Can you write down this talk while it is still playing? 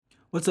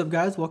What's up,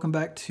 guys? Welcome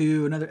back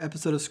to another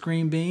episode of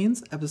Screen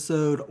Beans,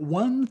 episode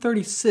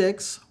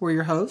 136. We're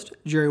your host,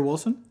 Jerry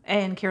Wilson.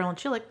 And Carolyn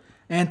Chillick.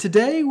 And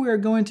today we are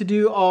going to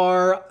do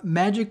our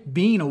Magic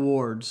Bean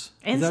Awards.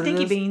 And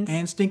Stinky Beans.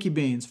 And Stinky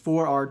Beans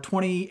for our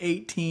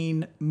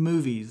 2018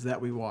 movies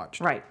that we watched.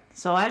 Right.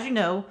 So as you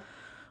know,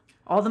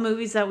 all the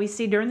movies that we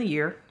see during the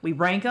year, we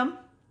rank them.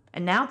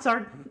 And now it's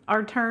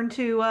our turn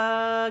to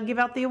give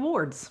out the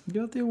awards.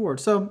 Give out the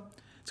awards. So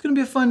it's going to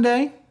be a fun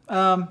day.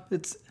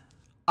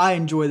 I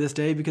enjoy this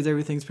day because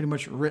everything's pretty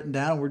much written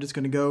down. We're just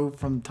going to go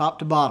from top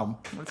to bottom.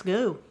 Let's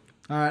go.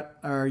 All right.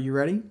 Are you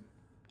ready?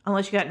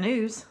 Unless you got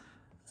news.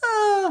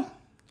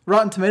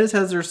 Rotten Tomatoes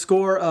has their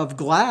score of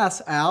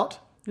Glass out.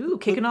 Ooh,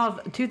 kicking off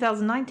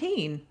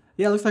 2019.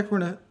 Yeah, it looks like we're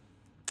going to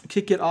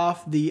kick it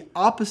off the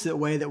opposite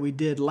way that we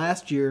did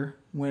last year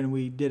when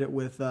we did it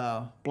with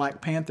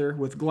Black Panther.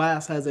 With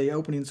Glass has a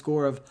opening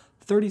score of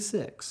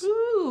 36.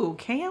 Ooh,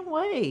 can't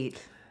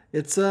wait.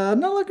 It's not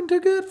looking too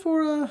good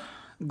for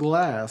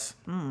Glass.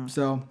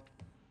 So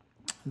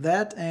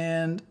that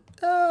and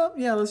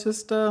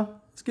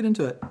let's get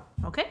into it.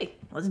 Okay,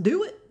 let's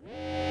do it.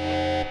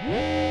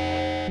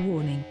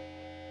 Warning.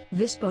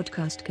 This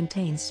podcast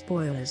contains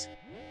spoilers.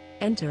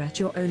 Enter at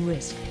your own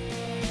risk.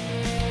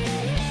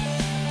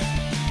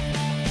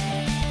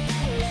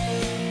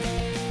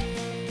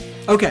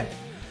 Okay.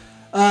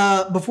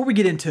 Before we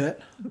get into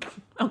it.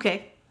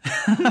 Okay.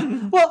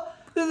 Well,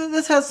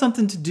 this has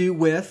something to do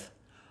with,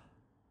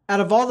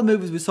 out of all the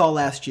movies we saw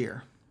last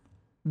year,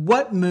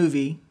 what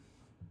movie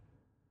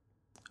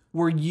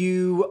were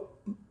you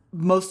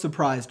most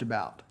surprised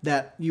about?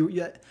 That you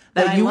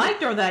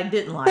liked or that I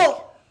didn't like?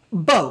 Well,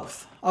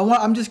 both.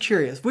 I'm just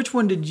curious. Which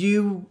one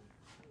didn't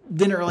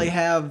really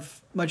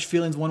have much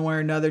feelings one way or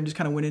another, and just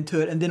kind of went into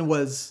it, and then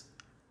was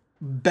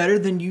better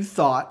than you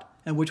thought,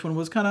 and which one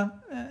was kind of,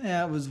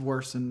 it was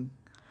worse than...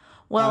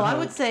 Well, I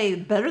would say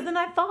better than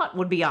I thought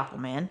would be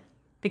Aquaman.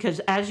 Because,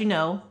 as you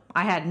know,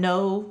 I had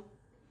no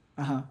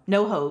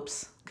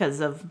hopes because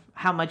of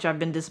how much I've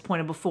been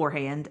disappointed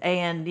beforehand.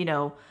 And,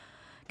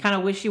 kind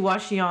of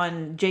wishy-washy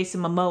on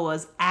Jason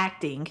Momoa's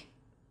acting.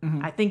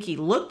 Mm-hmm. I think he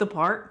looked the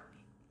part,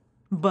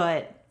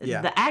 but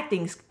the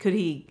acting, could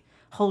he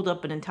hold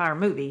up an entire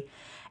movie?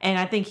 And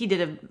I think he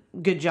did a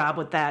good job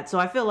with that. So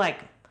I feel like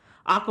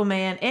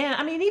Aquaman,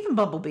 and even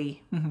Bumblebee,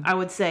 I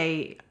would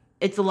say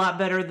it's a lot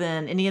better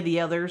than any of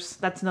the others.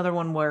 That's another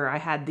one where I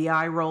had the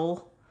eye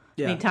roll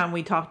anytime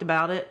we talked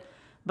about it.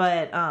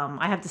 But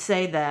I have to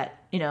say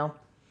that,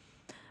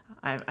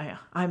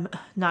 I'm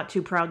not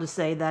too proud to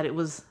say that it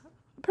was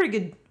a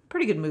pretty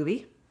good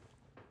movie.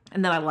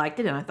 And that I liked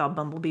it, and I thought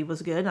Bumblebee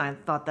was good. And I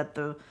thought that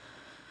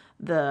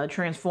the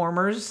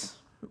Transformers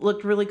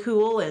looked really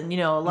cool, and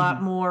a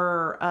lot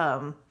more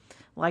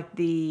like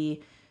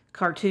the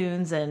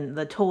cartoons and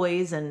the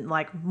toys, and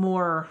like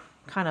more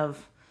kind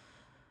of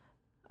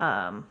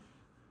I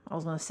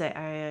was gonna say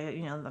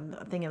I'm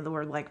thinking of the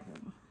word like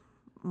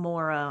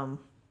more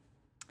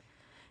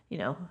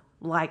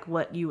like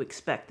what you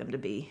expect them to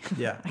be.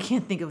 Yeah. I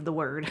can't think of the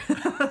word.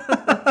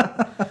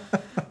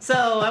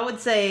 So I would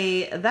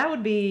say that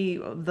would be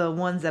the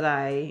ones that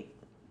I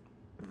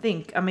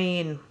think, I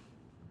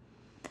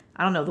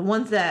don't know, the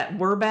ones that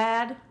were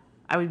bad,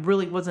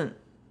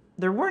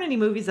 there weren't any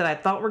movies that I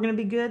thought were going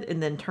to be good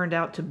and then turned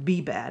out to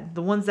be bad.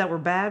 The ones that were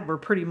bad were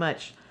pretty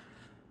much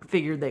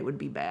figured they would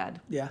be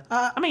bad. Yeah.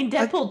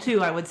 Deadpool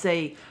 2, I would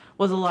say,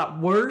 was a lot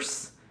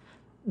worse.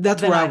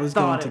 That's where I was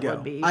going to go.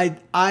 Would be.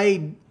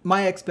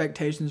 My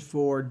expectations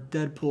for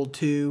Deadpool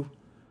 2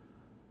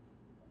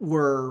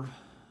 were,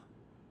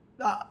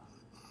 I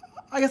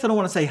guess I don't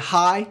want to say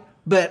high,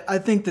 but I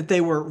think that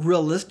they were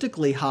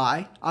realistically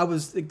high. I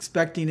was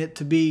expecting it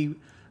to be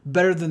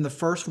better than the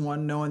first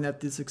one, knowing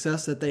that the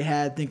success that they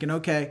had, thinking,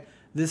 okay,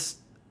 this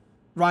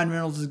Ryan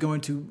Reynolds is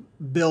going to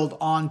build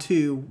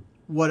onto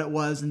what it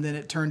was, and then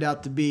it turned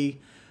out to be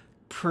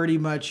pretty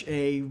much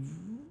a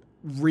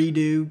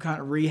redo, kind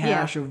of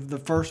rehash of the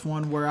first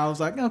one, where I was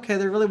like, okay,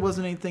 there really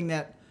wasn't anything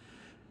that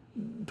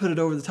put it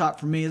over the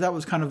top for me. That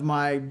was kind of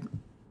my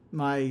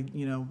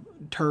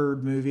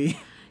turd movie.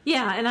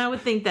 Yeah, and I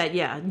would think that,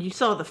 you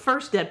saw the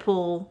first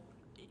Deadpool,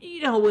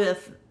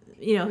 with,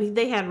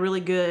 they had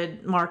really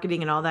good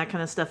marketing and all that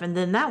kind of stuff. And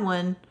then that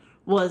one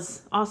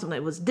was awesome.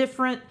 It was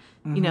different.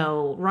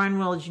 Mm-hmm. Ryan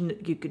Reynolds,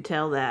 you could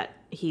tell that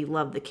he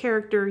loved the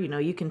character.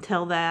 You can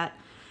tell that.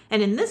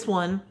 And in this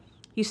one,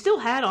 you still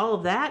had all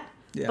of that.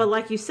 Yeah. But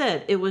like you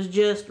said, it was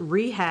just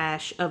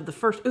rehash of the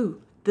first. Ooh,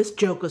 this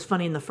joke was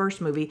funny in the first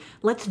movie.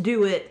 Let's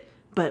do it,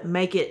 but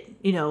make it,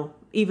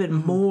 even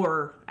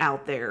more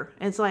out there.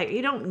 And it's like,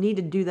 you don't need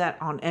to do that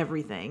on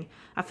everything.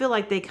 I feel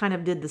like they kind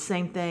of did the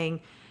same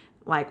thing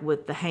like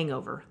with The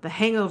Hangover. The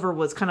Hangover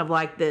was kind of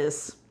like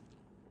this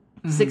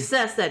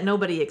success that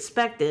nobody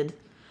expected.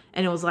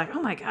 And it was like,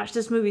 oh my gosh,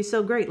 this movie's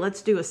so great.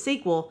 Let's do a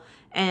sequel.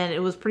 And it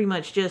was pretty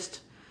much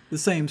just the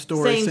same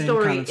story, same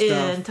kind of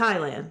stuff in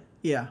Thailand.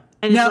 Yeah.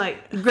 And now,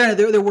 it's like, granted,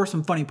 there were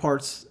some funny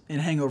parts in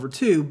Hangover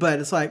 2, but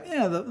it's like,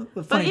 the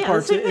funny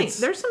parts. That's the thing.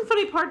 There's some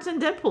funny parts in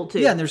Deadpool 2.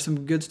 Yeah, and there's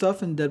some good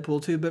stuff in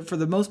Deadpool 2, but for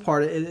the most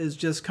part, it is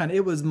just kind of,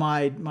 it was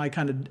my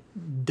kind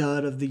of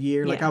dud of the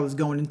year. Like, Yeah. I was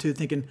going into it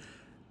thinking,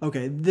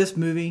 okay, this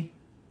movie,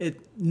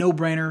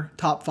 no-brainer,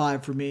 top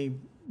 5 for me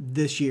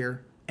this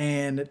year.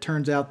 And it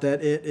turns out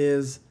that it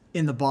is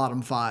in the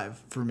bottom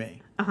 5 for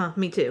me.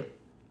 Me too.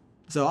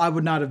 So I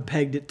would not have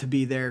pegged it to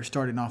be there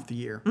starting off the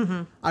year.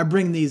 Mm-hmm. I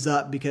bring these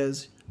up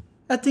because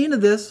at the end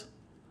of this,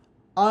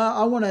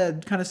 I want to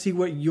kind of see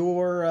what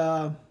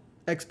your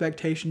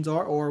expectations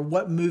are, or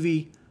what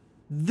movie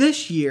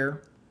this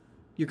year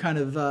you're kind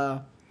of...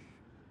 I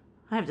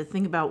have to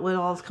think about what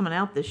all is coming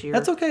out this year.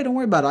 That's okay. Don't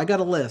worry about it. I got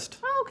a list.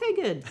 Oh,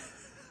 okay, good.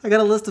 I got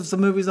a list of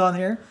some movies on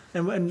here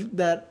and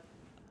that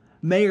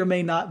may or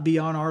may not be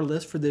on our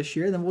list for this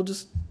year. Then we'll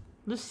just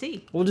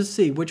see. We'll just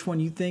see which one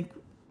you think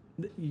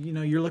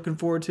you're looking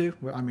forward to.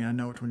 Well, I mean, I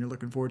know which one you're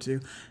looking forward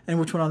to, and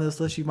which one on this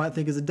list you might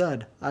think is a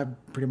dud. I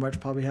pretty much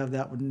probably have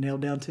that one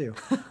nailed down too.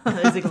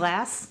 Is it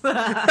Glass?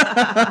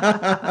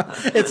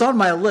 It's on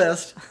my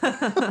list.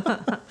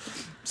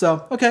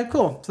 So, okay,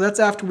 cool. So that's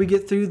after we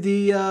get through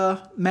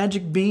the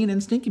Magic Bean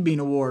and Stinky Bean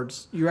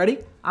Awards. You ready?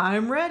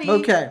 I'm ready.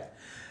 Okay.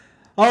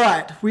 All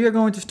right. We are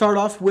going to start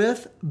off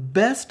with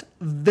Best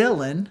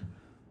Villain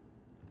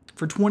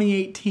for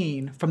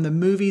 2018 from the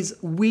movies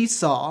we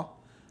saw.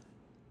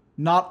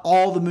 Not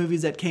all the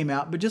movies that came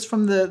out, but just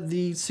from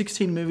the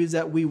 16 movies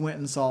that we went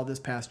and saw this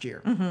past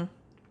year. Mm-hmm.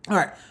 All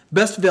right.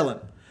 Best Villain.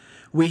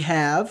 We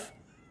have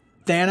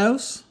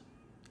Thanos,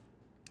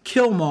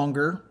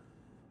 Killmonger,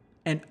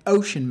 and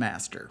Ocean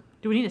Master.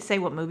 Do we need to say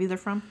what movie they're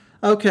from?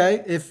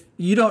 Okay. If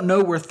you don't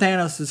know where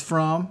Thanos is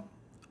from,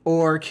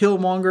 or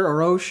Killmonger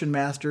or Ocean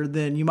Master,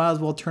 then you might as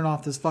well turn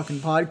off this fucking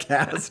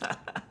podcast.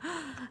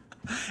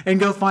 And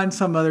go find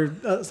some other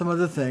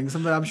thing.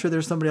 I'm sure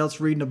there's somebody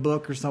else reading a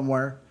book or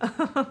somewhere.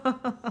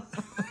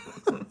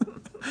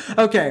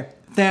 Okay,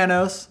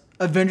 Thanos,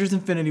 Avengers: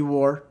 Infinity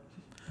War,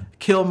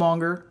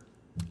 Killmonger,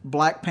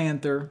 Black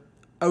Panther,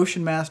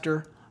 Ocean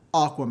Master,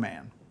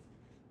 Aquaman.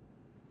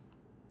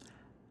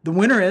 The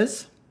winner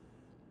is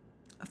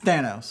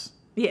Thanos.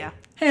 Yeah,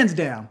 hands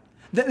down.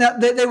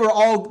 They were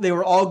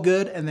all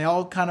good, and they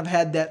all kind of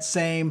had that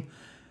same.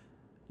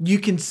 You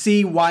can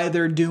see why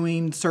they're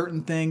doing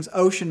certain things.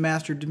 Ocean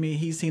Master, to me,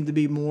 he seemed to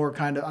be more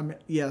kind of... I mean,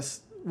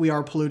 yes, we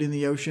are polluting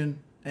the ocean,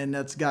 and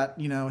that's got,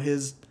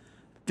 his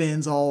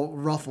fins all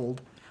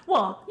ruffled.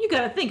 Well, you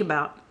got to think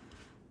about...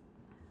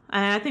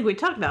 I think we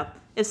talked about...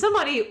 If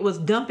somebody was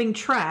dumping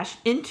trash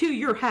into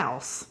your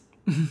house,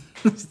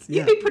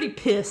 you'd be pretty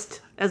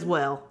pissed as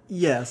well.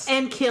 Yes.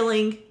 And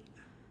killing.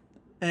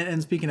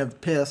 And speaking of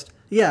pissed,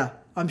 yeah,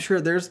 I'm sure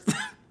there's...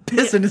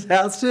 piss in his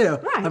house too.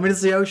 Right. I mean,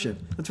 it's the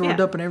ocean. That's where we're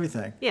dumping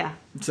everything. Yeah.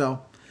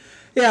 So,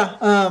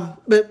 yeah.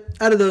 But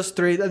out of those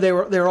three, they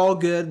were all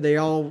good. They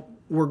all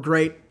were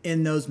great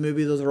in those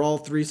movies. Those are all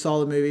 3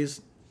 solid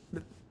movies.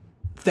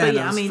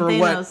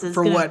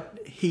 Thanos, what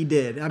he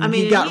did. I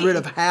mean, he got rid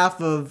of half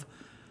of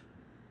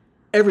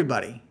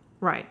everybody.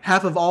 Right.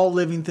 Half of all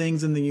living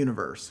things in the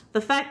universe.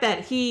 The fact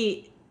that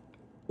he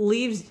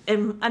leaves,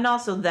 and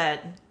also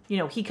that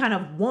he kind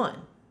of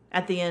won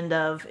at the end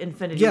of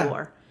Infinity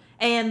War.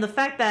 And the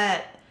fact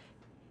that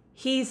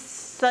he's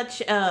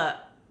such a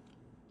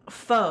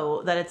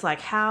foe that it's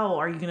like, how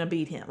are you going to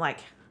beat him?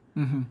 Like,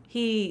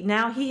 he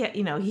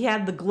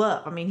had the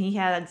glove. I mean, he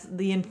had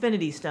the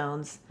Infinity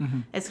Stones. Mm-hmm.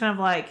 It's kind of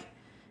like,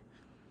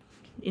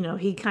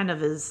 he kind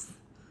of is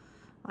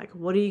like,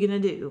 what are you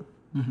going to do?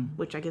 Mm-hmm.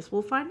 Which I guess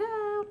we'll find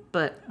out.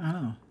 But I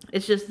don't know.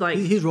 It's just like...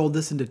 He's rolled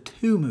this into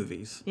 2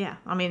 movies. Yeah.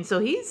 I mean, so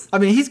he's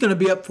going to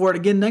be up for it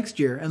again next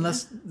year,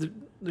 unless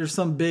there's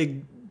some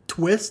big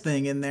twist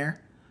thing in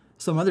there.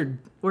 Some other...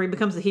 Where he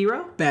becomes the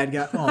hero? Bad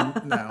guy. Oh,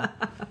 no.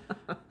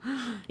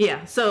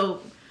 Yeah, so,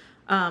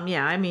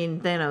 I mean,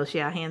 Thanos,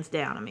 hands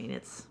down. I mean,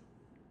 it's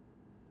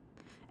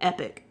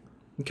epic.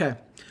 Okay.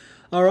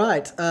 All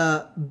right.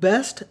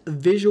 Best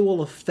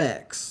visual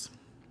effects.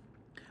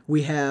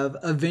 We have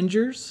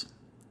Avengers.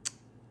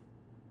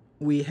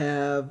 We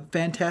have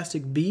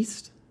Fantastic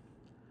Beast,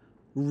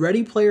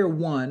 Ready Player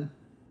One,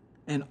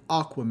 and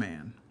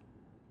Aquaman.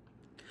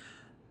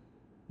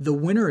 The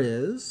winner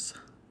is...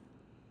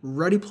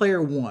 Ready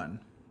Player One.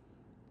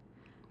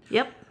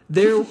 Yep.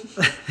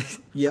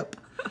 Yep.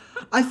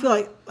 I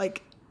feel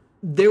like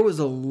there was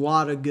a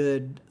lot of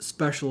good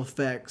special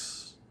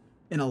effects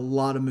in a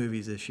lot of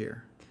movies this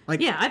year.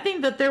 I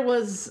think that there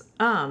was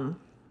I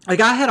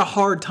had a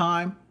hard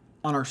time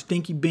on our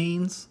Stinky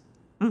Beans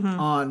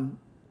on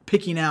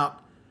picking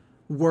out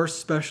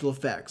worst special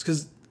effects,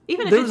 because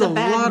even if there it's was a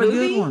bad lot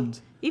movie, of good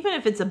ones. Even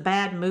if it's a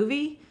bad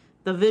movie,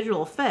 the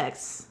visual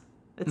effects,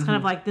 it's kind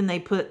of like then they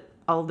put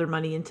all their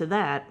money into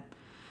that.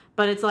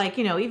 But it's like,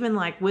 even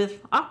like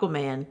with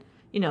Aquaman,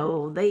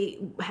 they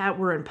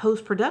were in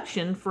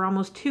post-production for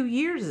almost 2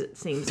 years, it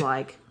seems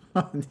like.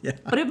 Yeah.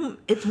 But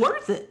it's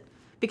worth it,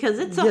 because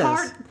it's a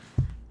hard...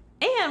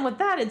 And with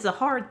that, it's a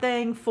hard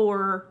thing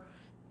for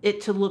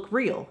it to look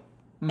real.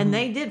 Mm-hmm. And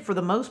they did for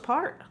the most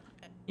part.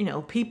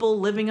 people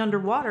living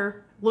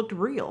underwater looked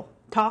real,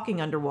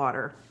 talking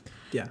underwater.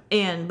 Yeah.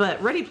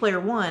 But Ready Player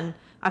One,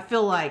 I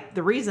feel like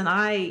the reason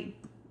I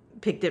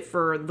picked it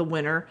for the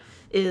winner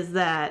is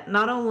that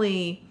not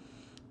only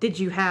did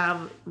you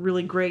have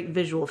really great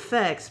visual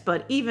effects,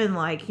 but even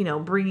like,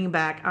 bringing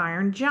back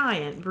Iron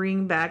Giant,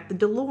 bringing back the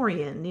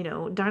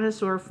DeLorean,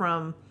 dinosaur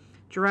from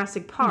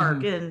Jurassic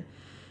Park. And,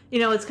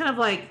 it's kind of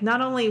like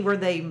not only were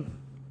they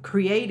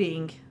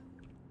creating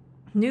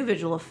new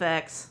visual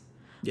effects,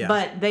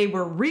 but they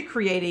were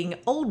recreating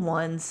old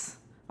ones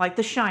like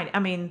The Shining. I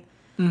mean,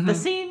 the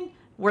scene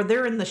where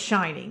they're in The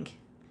Shining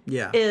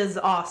is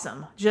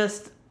awesome.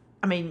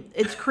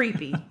 It's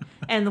creepy.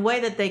 And the way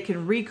that they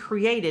can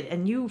recreate it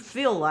and you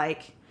feel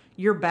like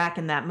you're back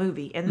in that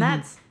movie. And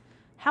that's,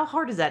 how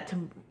hard is that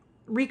to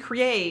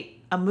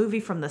recreate a movie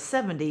from the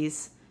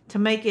 70s to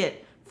make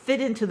it fit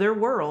into their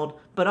world,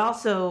 but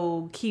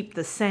also keep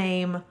the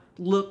same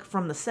look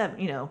from the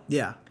 70s,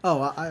 Yeah.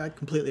 Oh, I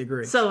completely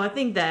agree. So I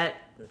think that,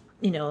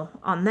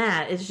 on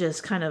that, it's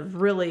just kind of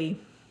really,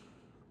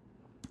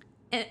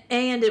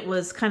 and it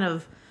was kind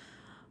of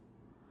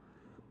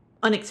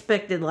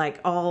unexpected, like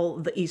all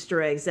the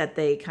Easter eggs that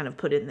they kind of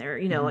put in there.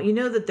 You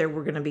know that there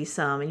were going to be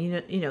some,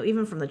 and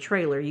even from the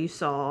trailer you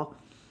saw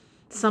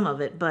some of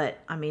it. But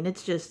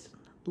it's just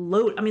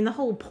the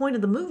whole point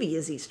of the movie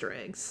is Easter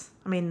eggs.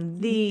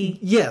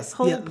 The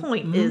whole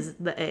point is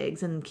the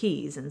eggs and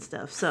keys and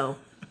stuff. So,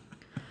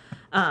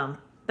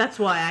 that's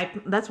why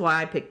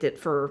I picked it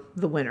for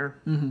the winner.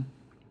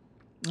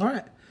 All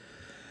right,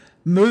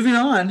 moving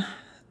on.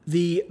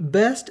 The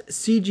best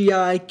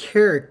CGI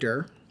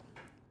character.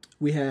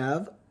 We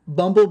have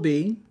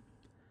Bumblebee,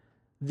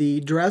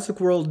 the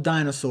Jurassic World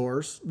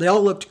dinosaurs. They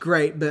all looked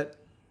great, but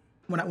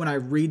when I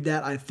read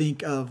that, I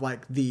think of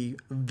like the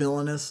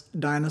villainous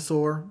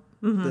dinosaur,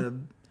 the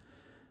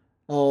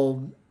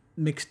all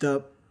mixed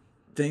up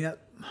thing.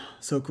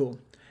 So cool.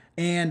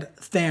 And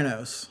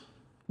Thanos,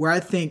 where I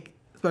think,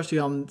 especially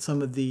on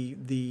some of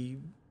the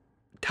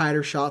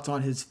tighter shots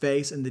on his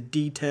face and the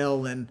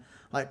detail and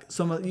like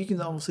you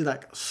can almost see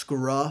like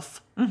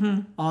scruff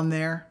on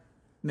there.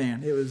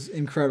 Man, it was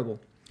incredible.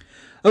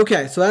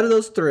 Okay, so out of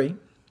those three,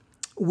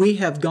 we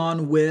have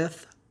gone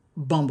with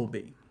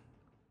Bumblebee.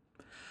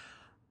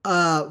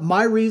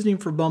 My reasoning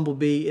for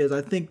Bumblebee is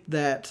I think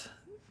that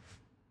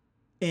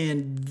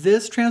in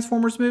this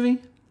Transformers movie,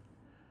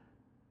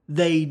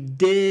 they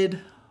did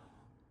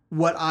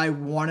what I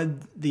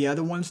wanted the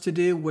other ones to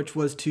do, which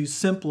was to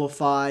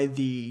simplify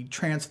the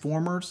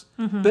Transformers,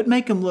 but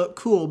make them look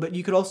cool. But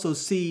you could also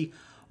see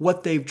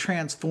what they've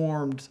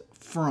transformed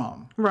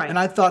from. Right. And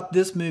I thought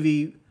this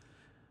movie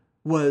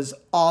was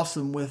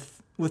awesome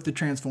with the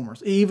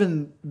Transformers.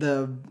 Even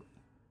the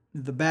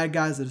bad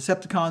guys, the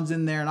Decepticons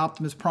in there, and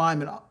Optimus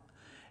Prime,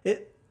 and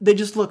they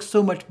just look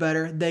so much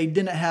better. They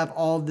didn't have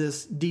all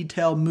this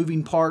detailed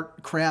moving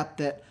part crap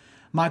that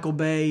Michael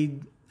Bay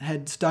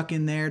had stuck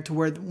in there, to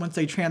where once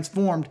they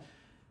transformed,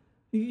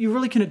 you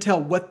really couldn't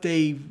tell what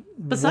they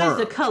Besides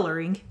were. the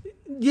coloring,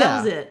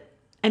 that was it,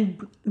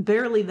 and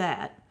barely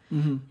that.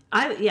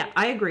 I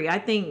agree. I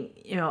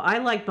think, I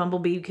like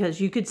Bumblebee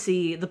because you could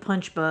see the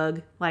punch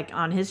bug like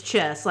on his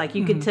chest, like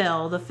you could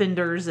tell the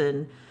fenders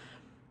and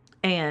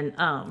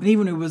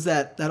even it was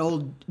that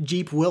old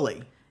Jeep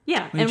Willie.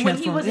 Yeah, and when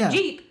he was a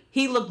Jeep,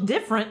 he looked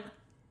different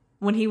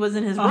when he was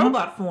in his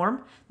robot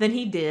form than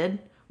he did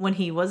when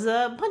he was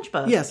a punch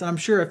bug. Yes, and I'm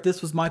sure if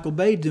this was Michael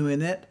Bay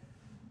doing it,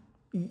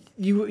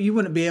 you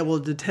wouldn't be able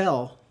to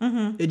tell.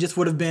 It just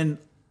would have been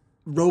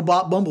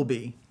robot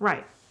Bumblebee.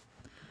 Right.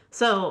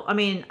 So,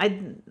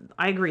 I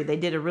agree. They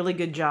did a really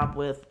good job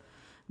with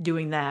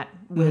doing that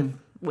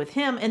with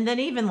him. And then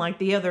even like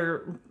the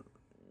other,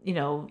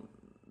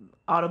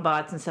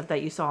 Autobots and stuff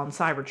that you saw on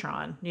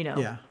Cybertron,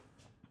 Yeah.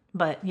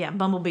 But yeah,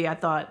 Bumblebee, I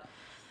thought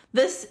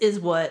this is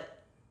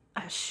what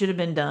should have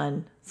been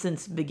done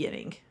since the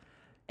beginning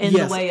in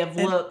the way of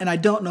look. And I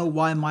don't know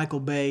why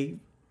Michael Bay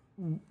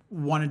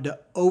wanted to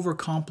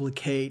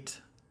overcomplicate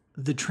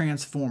the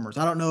Transformers.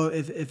 I don't know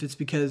if it's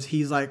because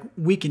he's like,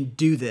 we can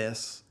do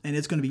this and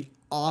it's going to be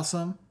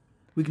awesome.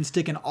 We can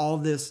stick in all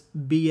this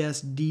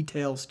BS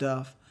detail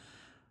stuff.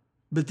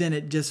 But then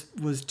it just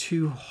was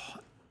too...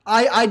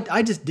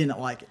 I just didn't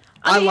like it.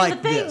 I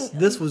like this.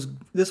 This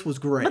was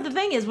great. But the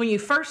thing is, when you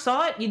first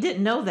saw it, you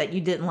didn't know that you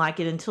didn't like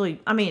it until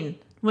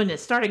when it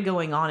started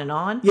going on and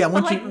on. Yeah,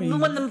 when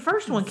the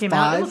first one came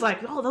out, it was like,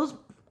 oh, those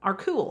are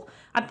cool.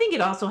 I think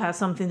it also has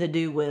something to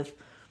do with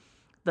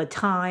the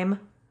time.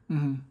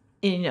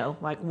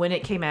 Like when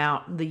it came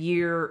out, the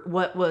year,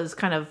 what was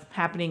kind of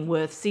happening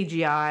with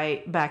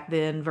CGI back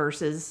then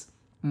versus...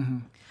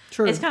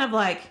 True. It's kind of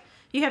like,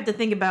 you have to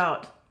think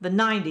about the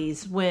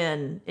 90s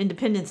when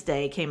Independence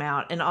Day came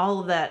out and all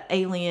of that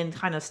alien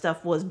kind of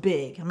stuff was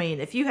big.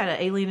 If you had an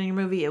alien in your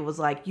movie, it was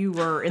like you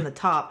were in the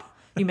top.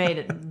 You made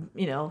it,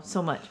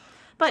 so much.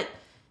 But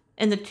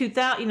in the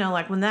 2000,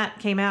 like when that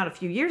came out a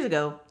few years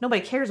ago,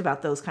 nobody cares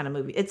about those kind of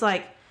movies. It's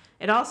like,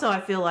 it also,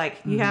 I feel like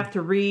you have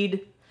to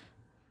read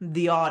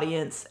the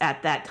audience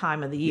at that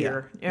time of the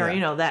year,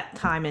 or that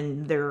time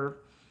in their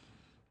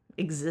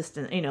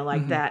existence,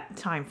 like that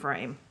time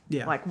frame.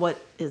 Yeah. Like what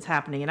is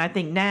happening. And I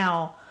think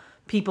now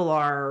people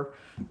are,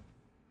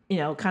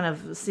 kind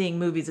of seeing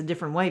movies a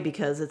different way,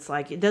 because it's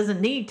like, it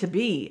doesn't need to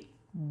be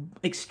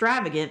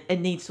extravagant. It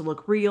needs to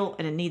look real,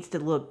 and it needs to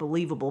look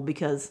believable,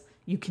 because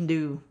you can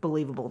do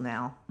believable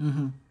now.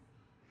 Mm-hmm.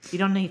 You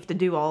don't have to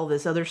do all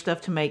this other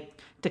stuff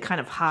to kind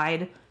of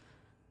hide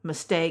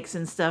mistakes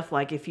and stuff.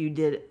 Like if you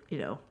did, you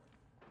don't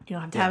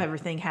have to have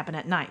everything happen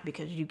at night,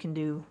 because you can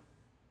do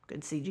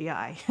good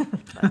CGI.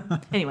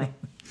 But anyway.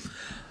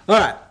 All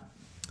right.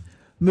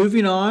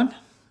 Moving on.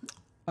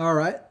 All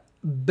right.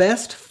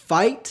 Best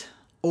fight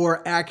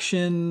or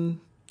action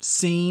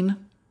scene.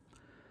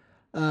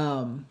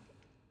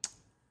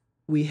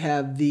 We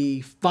have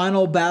the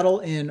final battle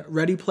in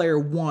Ready Player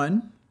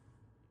One.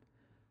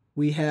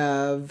 We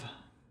have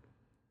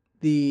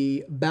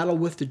the battle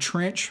with the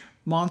trench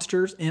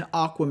monsters in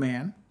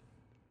Aquaman.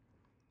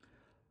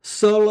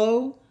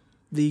 Solo,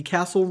 the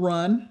Castle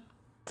Run.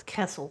 It's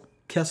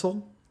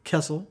Kessel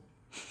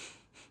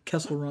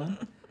Run.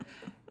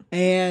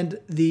 And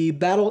the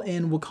battle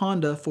in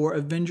Wakanda for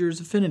Avengers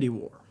Infinity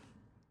War.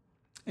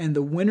 And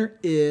the winner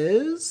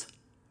is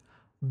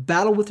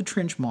Battle with the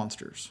Trench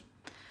Monsters.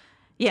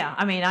 Yeah,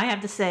 I mean, I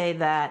have to say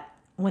that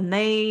when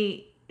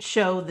they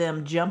show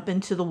them jump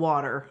into the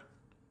water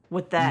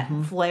with that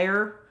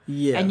flare,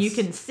 Yes. and you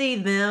can see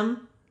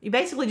them, you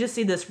basically just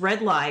see this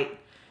red light,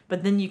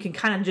 but then you can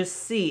kind of just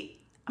see,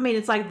 I mean,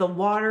 it's like the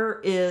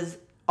water is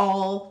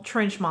all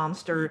trench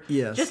monster.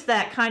 Yes. Just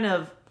that kind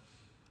of,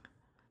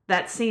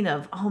 that scene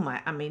of,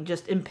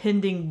 just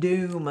impending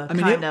doom.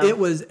 It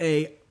was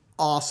a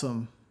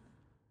awesome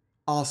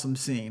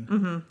scene.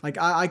 Mm-hmm. Like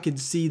I could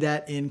see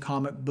that in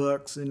comic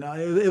books, and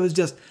it was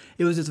just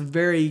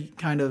very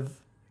kind of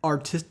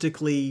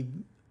artistically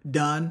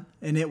done,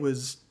 and it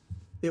was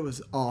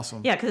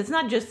awesome. Yeah, because it's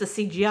not just the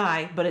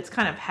CGI, but it's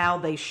kind of how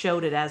they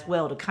showed it as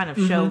well, to kind of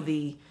show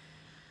the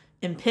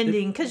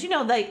impending. Because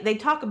they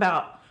talk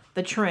about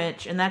the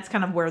trench, and that's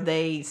kind of where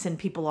they send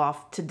people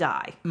off to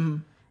die. Mm-hmm.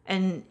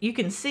 And you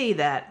can see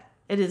that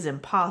it is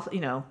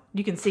impossible.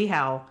 You can see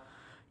how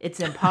it's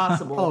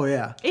impossible. Oh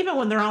yeah. Even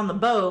when they're on the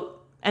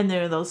boat, and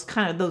they're those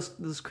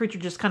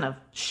creatures just kind of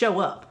show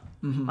up.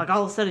 Mm-hmm. Like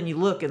all of a sudden you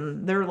look,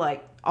 and they're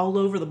like all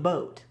over the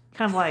boat,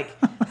 kind of like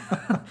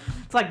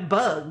it's like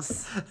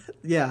bugs.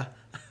 Yeah.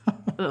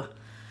 Ugh.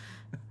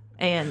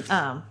 And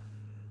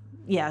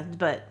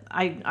but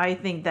I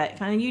think that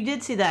kind of, you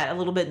did see that a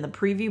little bit in the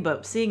preview,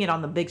 but seeing it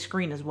on the big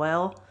screen as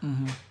well.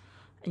 Mm-hmm.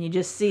 And you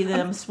just see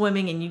them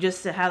swimming, and you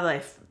just see how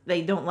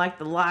they don't like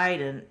the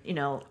light, and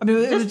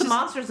just the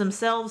monsters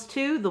themselves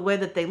too. The way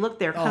that they look,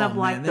 they're kind of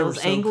like those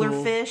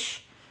anglerfish,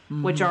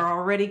 which are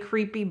already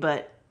creepy,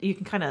 but you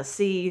can kind of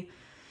see.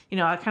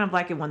 I kind of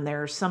like it when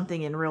there's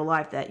something in real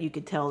life that you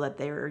could tell that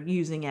they're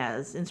using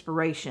as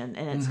inspiration,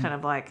 and it's kind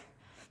of like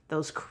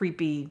those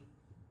creepy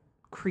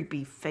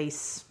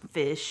face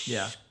fish,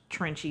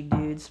 trenchy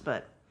dudes.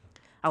 But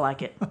I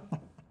like it.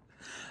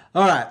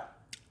 All right,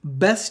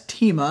 best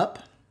team up.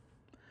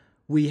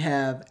 We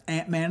have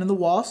Ant-Man and the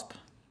Wasp,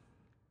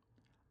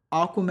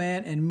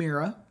 Aquaman and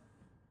Mera,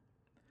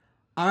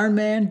 Iron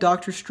Man,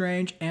 Doctor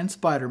Strange, and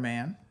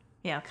Spider-Man.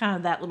 Yeah, kind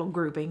of that little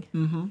grouping.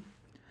 Mm-hmm.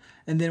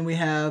 And then we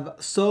have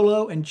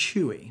Solo and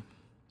Chewie.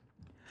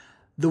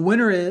 The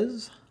winner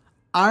is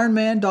Iron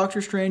Man, Doctor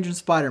Strange, and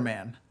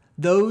Spider-Man.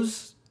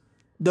 Those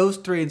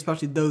three,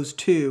 especially those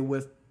two,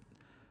 with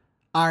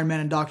Iron Man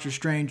and Doctor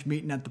Strange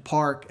meeting at the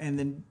park, and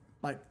then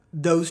like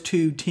those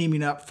two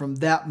teaming up from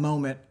that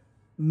moment,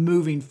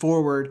 moving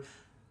forward,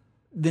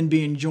 then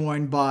being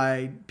joined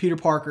by Peter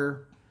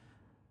Parker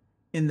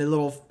in the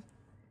little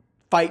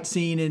fight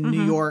scene in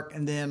New York,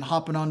 and then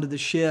hopping onto the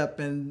ship,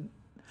 and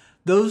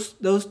those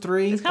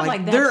three. It's kind of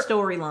like that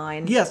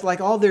storyline. Yes, like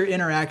all their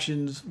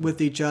interactions with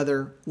each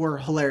other were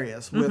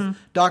hilarious. With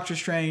Doctor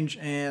Strange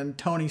and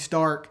Tony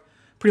Stark,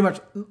 pretty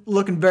much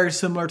looking very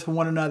similar to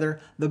one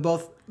another. They're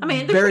both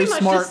they're very pretty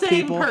much smart the same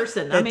people.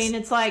 person.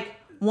 It's like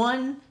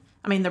one.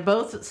 They're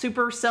both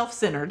super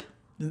self-centered.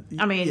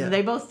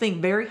 They both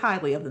think very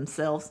highly of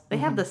themselves. They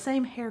have the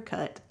same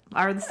haircut,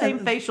 or the same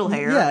facial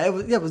hair. Yeah,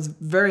 it was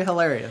very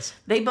hilarious.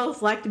 They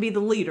both like to be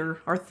the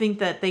leader, or think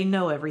that they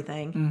know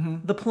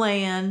everything, the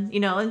plan,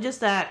 and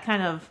just that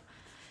kind of,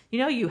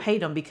 you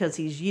hate him because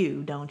he's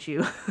you, don't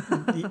you?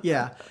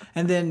 Yeah,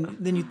 and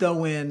then you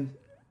throw in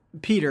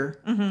Peter,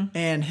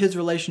 and his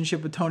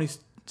relationship with Tony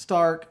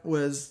Stark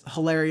was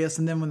hilarious.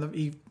 And then when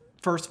he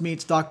first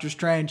meets Doctor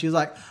Strange, he's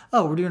like,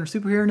 "Oh, we're doing our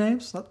superhero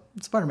names,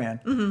 Spider-Man."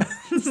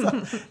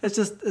 So it's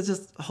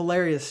just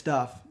hilarious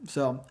stuff.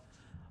 So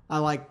I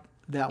like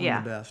that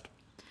one the best.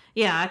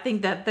 Yeah, I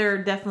think that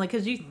they're definitely,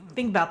 because you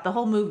think about the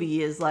whole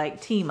movie is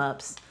like team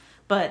ups,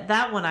 but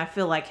that one I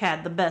feel like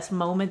had the best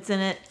moments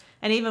in it.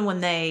 And even when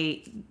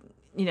they,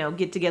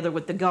 get together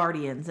with the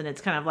Guardians, and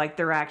it's kind of like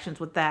their actions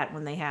with that,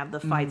 when they have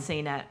the fight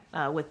scene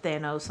with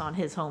Thanos on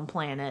his home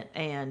planet,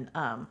 and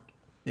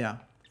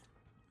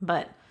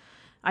but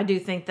I do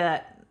think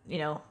that,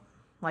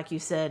 like you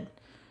said,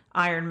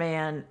 Iron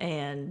Man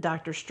and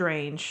Doctor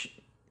Strange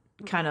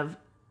kind of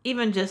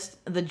even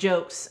just the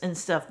jokes and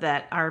stuff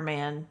that Iron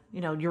Man,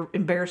 you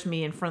embarrassed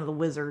me in front of the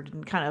Wizard,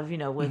 and kind of,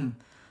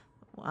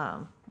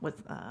 with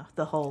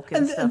the Hulk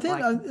and stuff then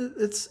like.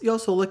 It's you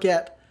also look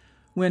at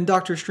when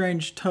Doctor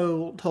Strange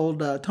told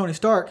Tony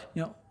Stark,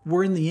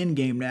 we're in the end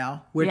game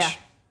now, which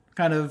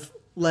kind of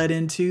led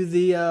into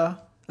the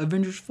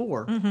Avengers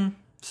 4. Mm-hmm.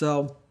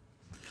 So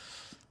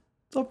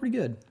it's all pretty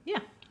good. Yeah.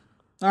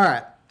 All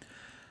right.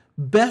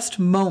 Best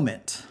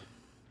moment.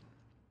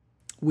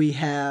 We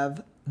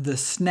have the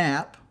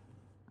snap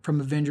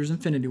from Avengers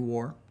Infinity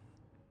War.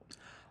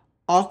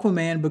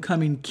 Aquaman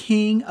becoming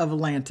king of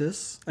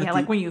Atlantis.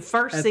 Like when you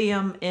first see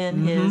him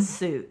in his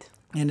suit.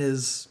 In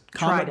his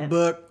comic Trident.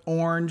 book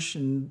orange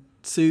and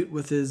suit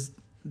with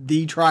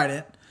the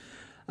trident.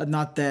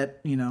 Not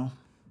that,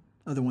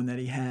 other one that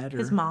he had.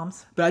 His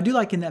mom's. But I do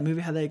like in that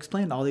movie how they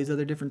explained all these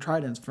other different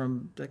tridents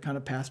that kind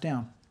of passed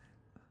down.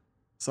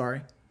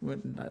 Sorry.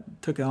 I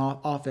took an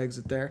off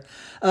exit there.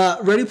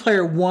 Ready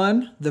Player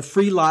One, the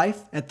free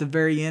life at the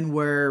very end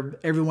where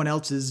everyone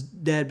else is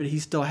dead, but he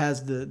still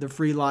has the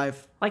free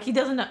life. Like he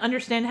doesn't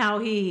understand how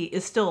he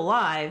is still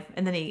alive,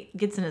 and then he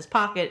gets in his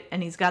pocket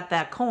and he's got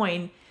that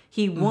coin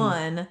he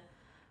won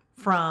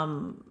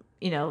from,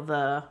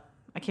 I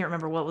can't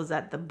remember what was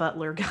that, the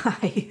butler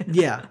guy.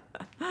 Yeah.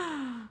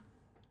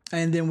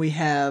 And then we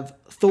have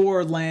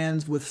Thor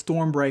lands with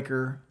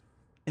Stormbreaker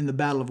in the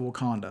Battle of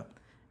Wakanda.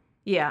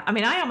 Yeah, I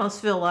mean, I almost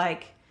feel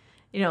like,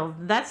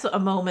 that's a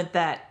moment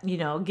that,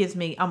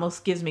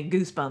 almost gives me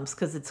goosebumps,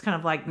 because it's kind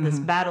of like this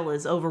battle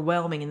is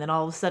overwhelming, and then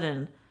all of a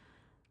sudden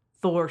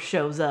Thor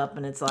shows up,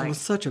 and it's like... It was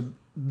such a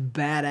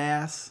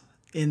badass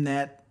in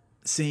that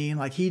scene.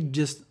 Like, he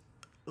just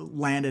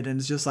landed, and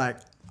it's just like,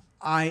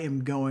 I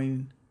am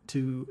going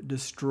to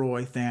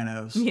destroy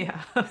Thanos.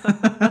 Yeah.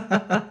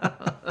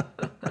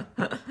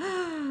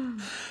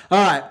 All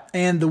right,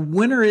 and the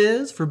winner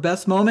is, for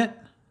best moment,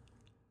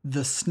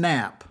 the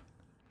snap.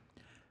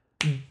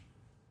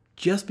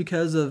 Just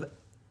because of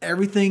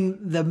everything,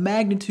 the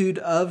magnitude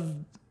of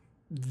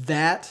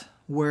that,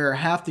 where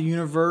half the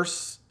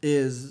universe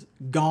is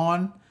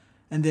gone,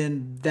 and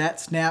then that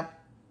snap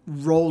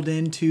rolled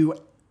into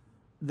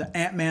the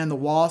Ant-Man and the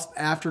Wasp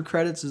after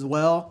credits as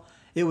well.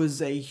 It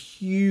was a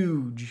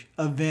huge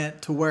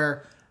event to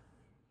where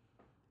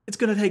it's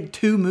going to take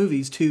 2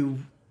 movies to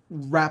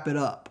wrap it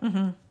up.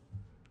 Mm-hmm.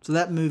 So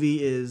that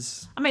movie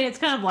is... I mean, it's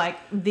kind of like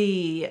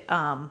the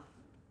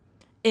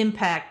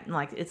impact,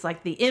 it's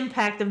like the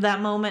impact of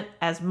that moment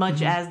as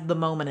much as the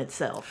moment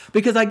itself.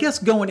 Because I guess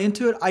going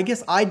into it, I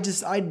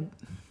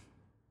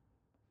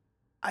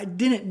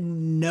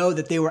didn't know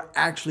that they were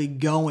actually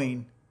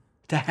going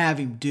to have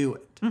him do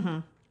it. Mm-hmm.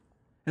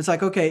 It's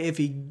like, okay, if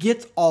he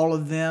gets all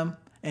of them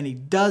and he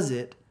does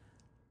it,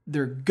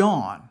 they're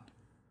gone.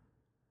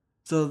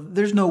 So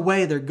there's no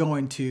way they're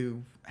going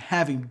to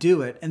have him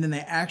do it. And then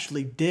they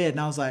actually did. And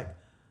I was like,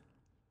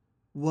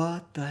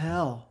 what the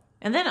hell?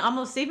 And then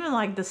almost even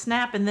like the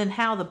snap, and then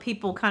how the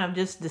people kind of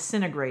just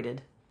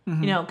disintegrated.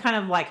 Mm-hmm. Kind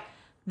of like,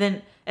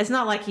 then it's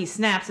not like he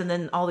snaps and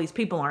then all these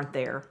people aren't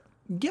there.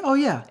 Yeah, oh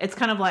yeah. It's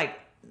kind of like,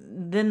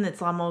 then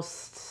it's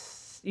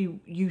almost,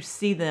 you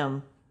see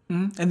them.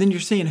 Mm-hmm. And then you're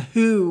seeing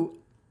who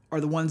are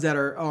the ones that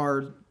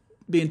are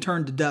being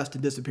turned to dust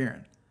and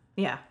disappearing.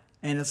 Yeah.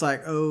 And it's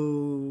like,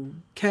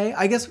 okay.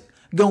 I guess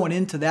going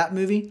into that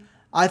movie,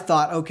 I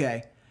thought,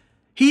 okay,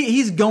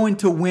 he's going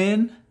to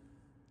win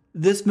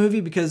this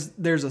movie because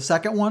there's a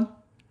second one.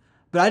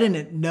 But I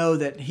didn't know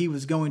that he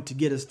was going to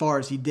get as far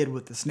as he did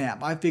with the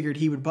snap. I figured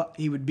he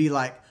would be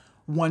like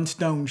one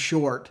stone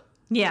short.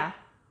 Yeah.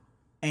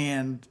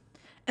 And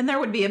there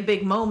would be a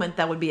big moment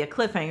that would be a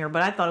cliffhanger,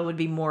 but I thought it would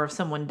be more of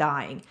someone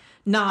dying,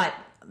 not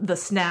the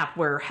snap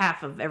where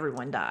half of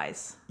everyone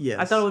dies. Yes.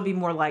 I thought it would be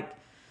more like,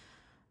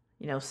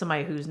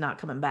 somebody who's not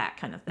coming back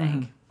kind of thing.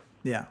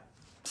 Mm-hmm. Yeah.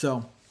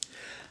 So,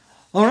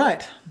 all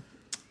right.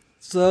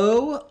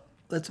 So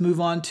let's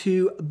move on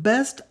to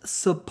Best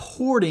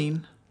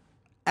Supporting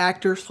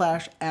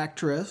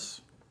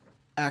Actor/Actress.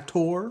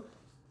 Actor.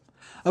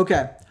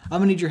 Okay. I'm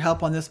going to need your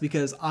help on this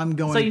because I'm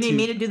going to... So you need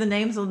me to do the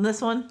names on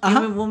this one?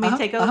 You want me to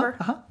take over?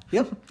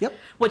 Yep.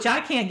 Which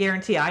I can't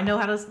guarantee. I know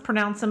how to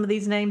pronounce some of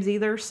these names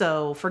either,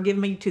 so forgive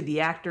me to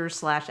the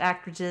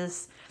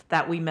actors/actresses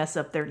that we mess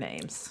up their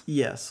names.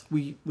 Yes.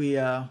 We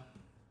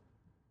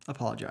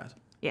apologize.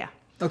 Yeah.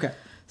 Okay.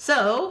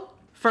 So,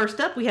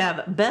 first up, we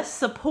have Best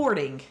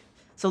Supporting.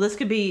 So this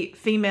could be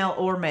female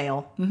or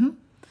male.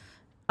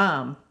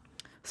 Mm-hmm.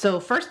 So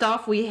first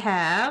off, we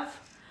have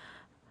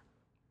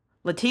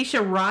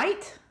Letitia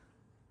Wright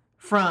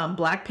from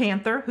Black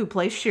Panther, who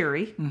plays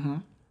Shuri. Mm-hmm.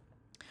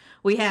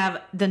 We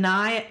have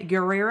Danai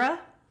Gurira,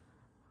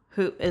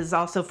 who is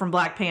also from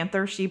Black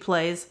Panther. She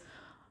plays...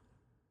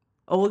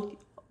 Do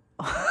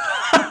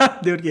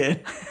it again.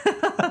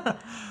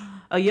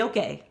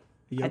 Ayoke.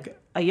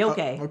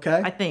 Ayoke.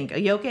 Okay. I think.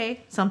 Ayoke?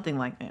 Something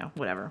like that.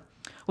 Whatever.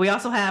 We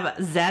also have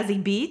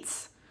Zazie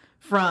Beetz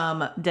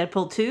from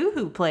Deadpool 2,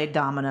 who played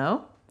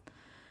Domino.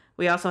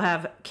 We also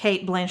have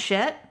Kate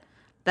Blanchett,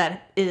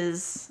 that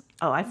is...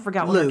 Oh, I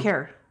forgot what her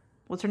character...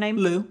 What's her name?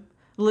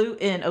 Lou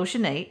in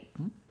Ocean 8.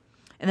 Mm-hmm.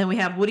 And then we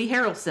have Woody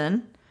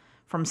Harrelson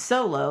from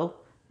Solo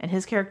and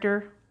his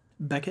character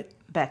Beckett.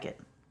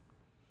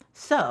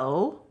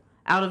 So,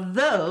 out of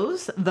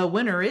those, the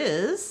winner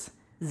is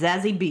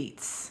Zazie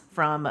Beetz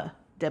from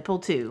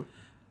Deadpool 2.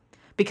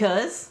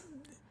 Because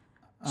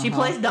she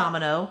plays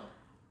Domino,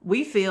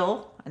 we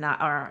feel, and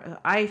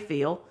I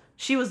feel,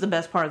 she was the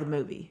best part of the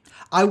movie.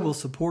 I will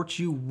support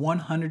you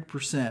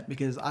 100%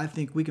 because I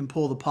think we can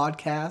pull the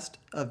podcast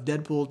of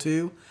Deadpool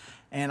 2,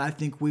 and I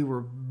think we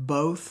were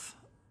both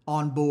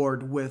on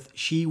board with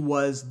she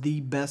was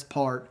the best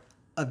part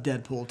of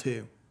Deadpool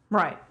 2.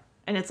 Right.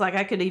 And it's like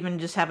I could even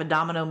just have a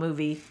Domino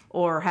movie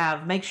or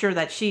make sure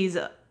that she's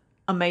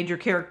a major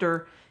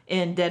character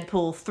in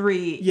Deadpool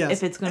 3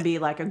 if it's going to be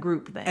like a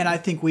group thing. And I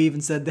think we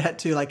even said that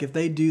too. Like if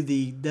they do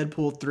the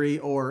Deadpool 3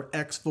 or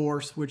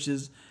X-Force, which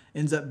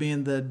ends up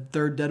being the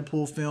third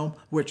Deadpool film,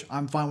 which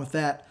I'm fine with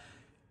that,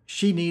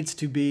 she needs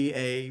to be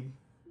a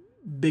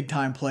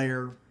big-time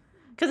player.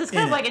 Because it's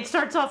kind of like it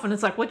starts off and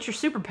it's like, what's your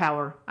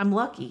superpower? I'm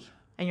lucky.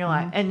 And you're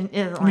like, and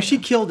like, I mean, she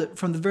killed it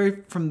from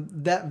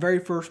that very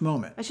first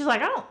moment. And she's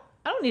like, I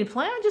don't need a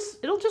plan.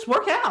 It'll just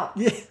work out.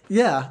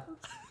 Yeah.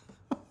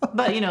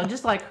 But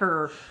just like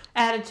her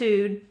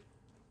attitude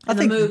in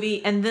the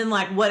movie, and then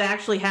like what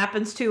actually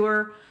happens to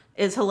her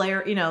is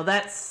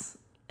hilarious.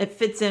 It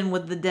fits in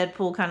with the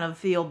Deadpool kind of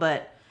feel,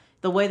 but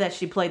the way that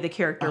she played the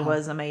character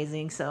was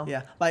amazing. So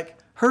yeah, like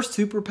her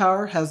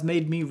superpower has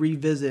made me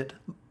revisit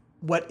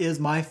what is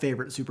my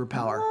favorite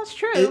superpower. Well, that's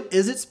true.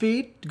 Is it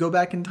speed to go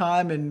back in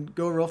time and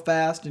go real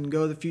fast and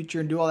go to the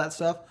future and do all that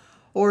stuff,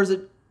 or is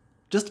it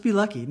just to be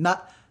lucky,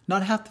 not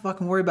have to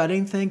fucking worry about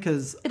anything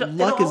because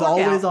luck is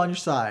always on your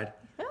side?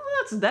 Well,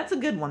 that's a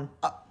good one.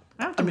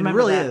 I mean, it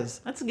really that. is.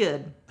 That's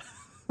good.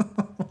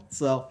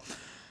 So,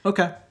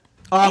 okay,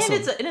 awesome.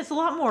 And it's a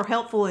lot more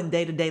helpful in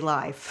day-to-day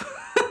life.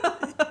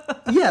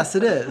 Yes,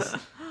 it is.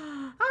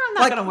 I'm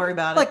not going to worry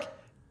about it. Like,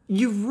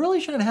 you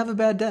really shouldn't have a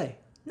bad day.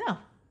 No,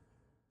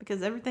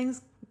 because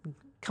everything's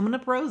coming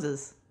up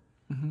roses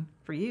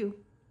for you.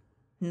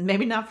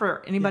 Maybe not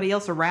for anybody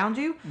else around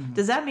you. Mm-hmm.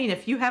 Does that mean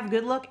if you have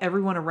good luck,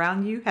 everyone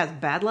around you has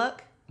bad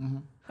luck? Mm-hmm.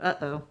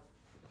 Uh-oh.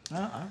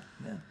 Yeah.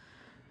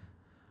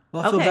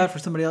 Well, I feel bad for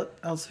somebody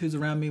else who's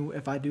around me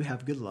if I do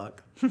have good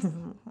luck.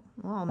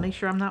 Well, I'll make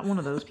sure I'm not one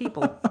of those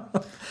people.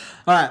 All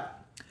right.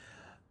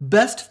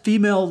 Best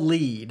female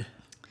lead.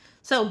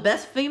 So,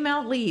 best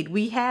female lead,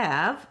 we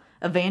have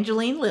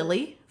Evangeline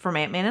Lilly from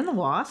Ant-Man and the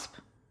Wasp.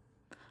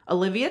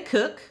 Olivia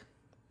Cook,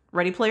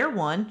 Ready Player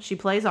One. She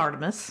plays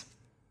Artemis.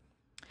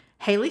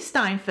 Haley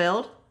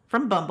Steinfeld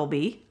from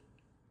Bumblebee.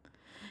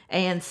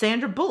 And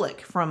Sandra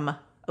Bullock from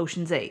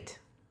Ocean's 8.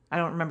 I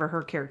don't remember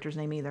her character's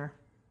name either.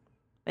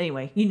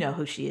 Anyway, you know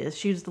who she is.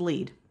 She was the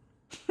lead.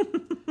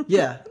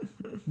 Yeah.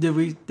 Did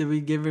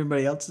we give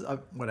everybody else?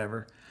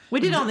 Whatever. We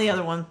did on the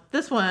other one.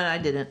 This one I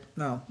didn't.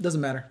 No, doesn't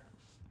matter.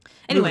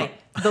 Anyway,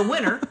 the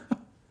winner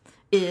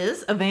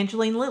is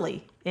Evangeline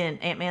Lilly in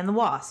Ant-Man and the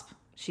Wasp.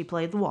 She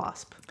played the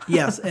Wasp.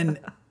 Yes, and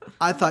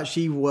I thought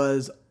she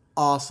was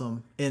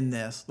awesome in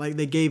this. Like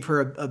they gave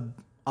her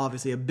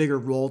obviously a bigger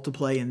role to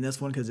play in this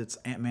one because it's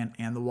Ant-Man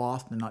and the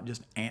Wasp and not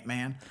just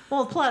Ant-Man.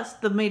 Well, plus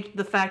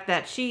the fact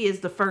that she is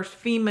the first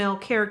female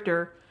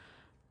character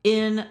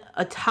in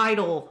a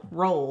title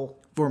role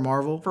for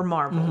Marvel.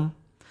 Mm-hmm.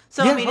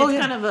 So yeah, I mean, it's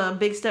kind of a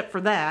big step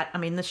for that. I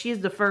mean, she's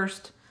the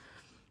first,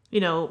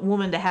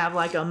 woman to have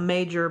like a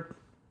major,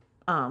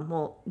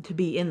 to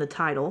be in the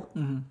title.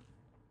 Mm-hmm.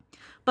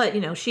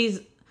 But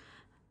she's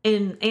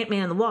in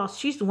Ant-Man and the Wasp.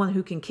 She's the one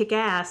who can kick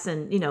ass,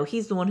 and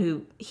he's the one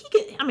who he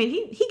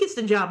gets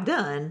the job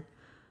done.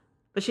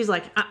 But she's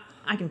like,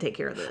 I can take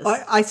care of this.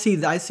 I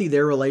see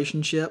their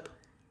relationship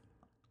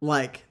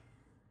like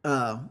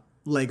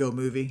Lego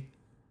Movie.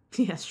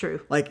 Yeah, that's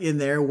true. Like in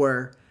there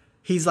where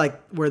he's like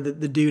where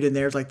the dude in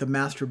there is like the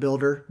master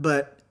builder,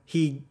 but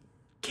he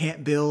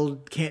can't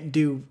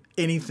do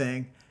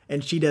anything,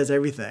 and she does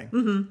everything.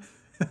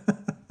 Mm-hmm.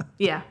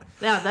 Yeah,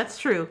 that's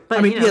true. But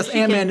I mean, yes,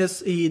 Ant-Man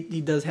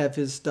he does have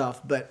his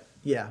stuff, but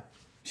yeah,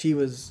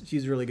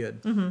 she's really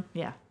good. Mm-hmm.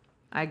 Yeah,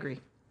 I agree.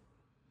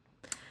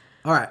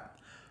 All right,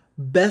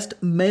 best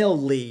male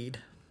lead.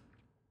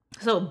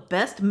 So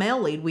best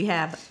male lead, we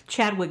have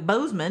Chadwick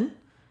Boseman,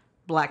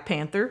 Black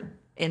Panther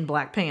in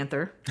Black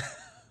Panther.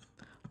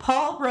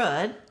 Paul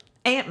Rudd,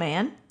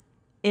 Ant-Man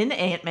in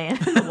Ant-Man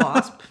and the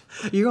Wasp.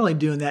 You're only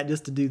doing that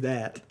just to do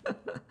that.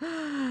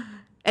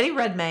 Eddie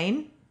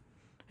Redmayne,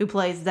 who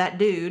plays that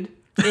dude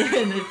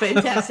in the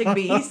Fantastic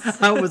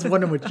Beasts. I was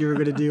wondering what you were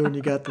going to do when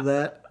you got to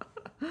that.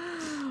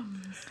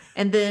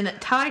 And then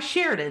Ty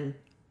Sheridan,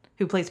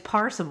 who plays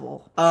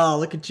Parzival. Oh,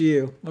 look at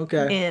you.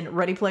 Okay. In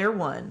Ready Player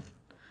One.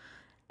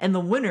 And the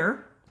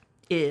winner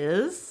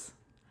is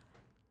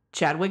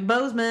Chadwick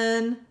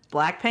Boseman,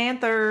 Black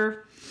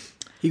Panther.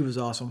 He was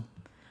awesome.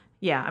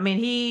 Yeah, I mean,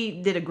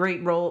 he did a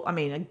great role. I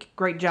mean, a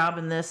great job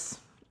in this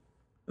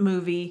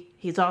movie.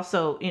 He's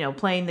also,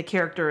 playing the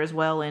character as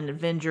well in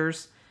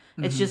Avengers.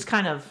 Mm-hmm. It's just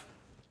kind of,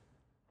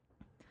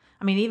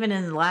 I mean, even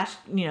in the last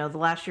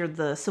year of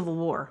the Civil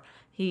War,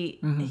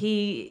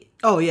 he.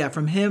 Oh yeah,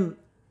 from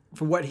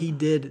what he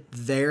did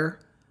there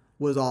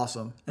was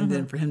awesome. And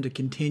then for him to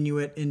continue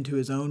it into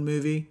his own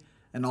movie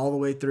and all the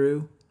way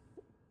through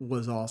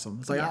was awesome.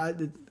 It's like,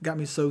 it got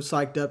me so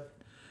psyched up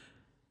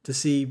to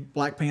see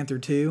Black Panther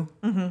 2.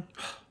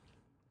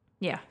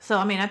 Yeah. So,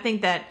 I mean, I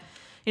think that,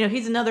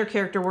 he's another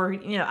character where,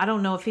 I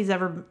don't know if he's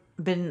ever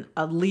been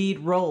a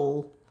lead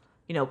role,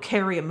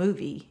 carry a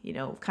movie,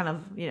 kind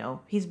of,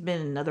 he's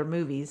been in other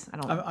movies.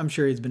 I'm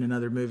sure he's been in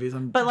other movies.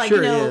 I'm but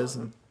sure he is.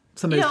 And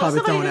somebody's probably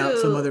throwing out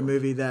some other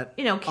movie that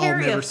carry I'll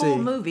never a full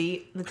see.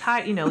 movie,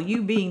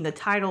 you being the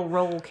title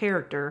role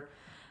character.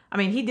 I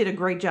mean, he did a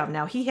great job.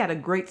 Now, he had a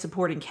great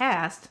supporting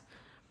cast,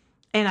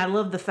 and I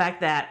love the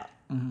fact that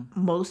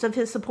most of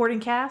his supporting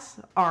cast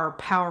are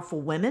powerful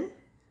women.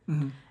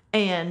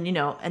 And,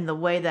 and the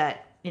way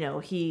that,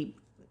 he,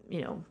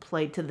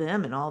 played to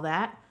them and all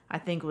that, I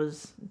think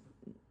was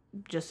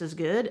just as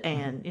good.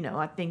 And,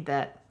 I think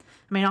that,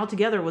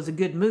 altogether it was a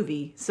good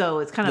movie. So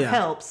it kind of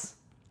helps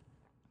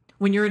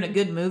when you're in a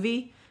good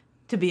movie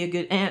to be a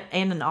good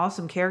and an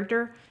awesome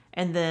character.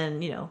 And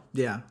then,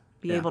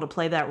 be able to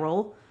play that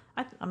role.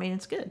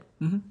 It's good.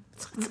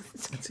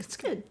 It's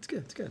good.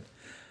 It's good.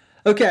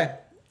 Okay.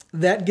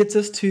 That gets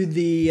us to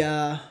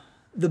the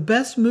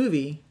best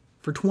movie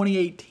for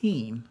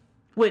 2018.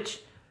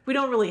 Which we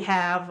don't really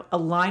have a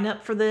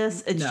lineup for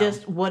this. It's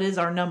just what is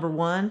our number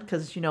one,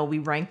 because, we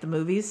rank the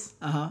movies.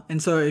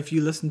 And so if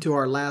you listen to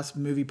our last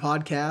movie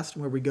podcast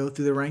where we go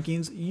through the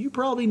rankings, you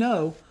probably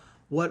know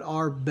what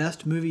our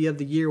best movie of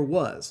the year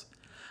was.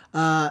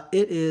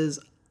 It is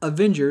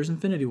Avengers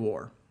Infinity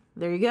War.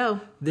 There you go.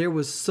 There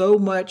was so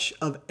much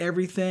of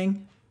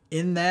everything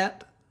in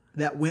that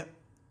went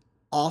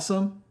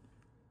awesome.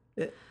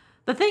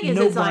 The thing is,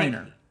 it's like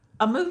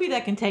a movie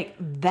that can take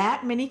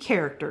that many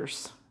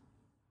characters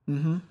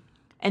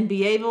and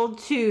be able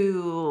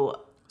to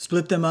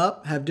split them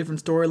up, have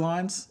different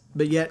storylines,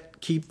 but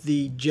yet keep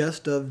the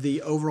gist of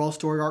the overall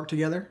story arc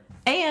together.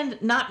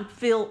 And not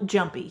feel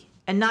jumpy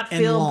and not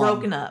feel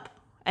broken up.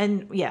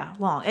 And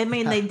long.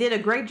 They did a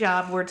great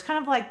job where it's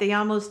kind of like they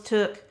almost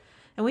took,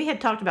 and we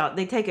had talked about,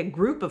 they take a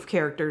group of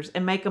characters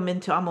and make them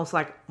into almost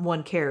like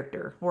one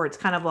character, where it's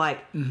kind of like,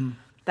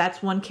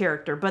 that's one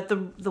character. But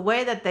the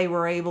way that they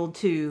were able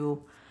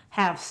to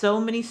have so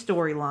many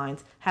storylines,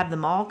 have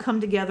them all come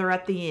together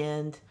at the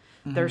end.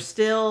 There's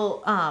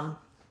still,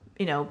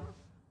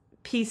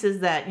 pieces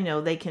that,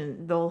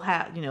 they'll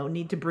have,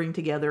 need to bring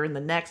together in the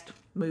next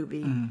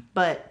movie.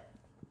 But,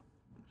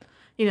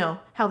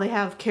 how they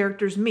have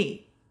characters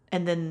meet.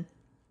 And then,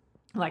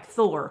 like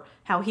Thor,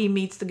 how he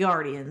meets the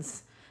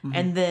Guardians.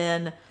 And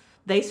then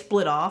they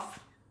split off.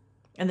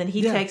 And then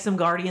he takes some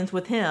Guardians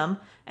with him.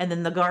 And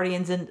then the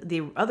Guardians and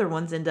the other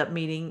ones end up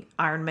meeting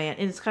Iron Man.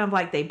 And it's kind of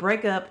like they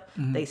break up,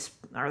 they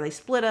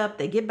split up,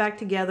 they get back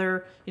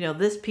together.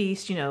 This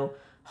piece,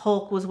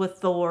 Hulk was with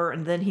Thor,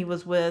 and then he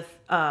was with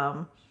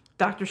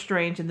Doctor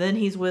Strange, and then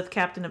he's with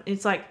Captain.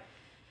 It's like,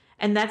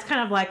 and that's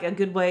kind of like a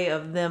good way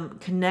of them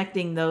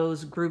connecting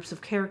those groups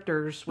of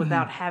characters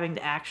without having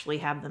to actually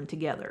have them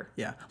together.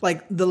 Yeah,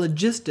 like the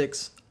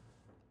logistics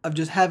of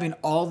just having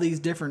all these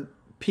different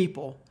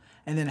people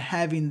and then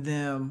having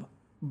them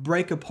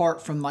break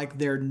apart from like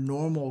their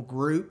normal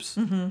groups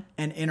and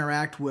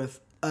interact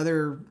with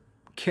other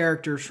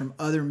characters from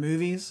other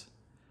movies.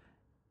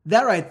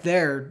 That right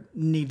there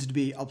needs to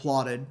be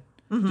applauded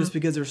just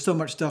because there's so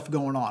much stuff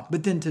going on.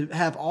 But then to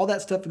have all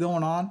that stuff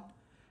going on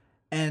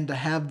and to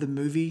have the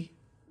movie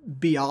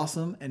be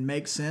awesome and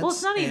make sense. Well,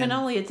 it's not even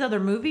only it's other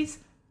movies,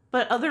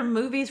 but other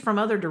movies from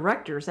other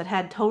directors that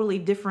had totally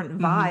different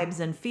vibes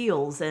and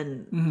feels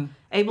and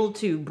able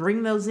to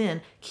bring those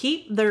in,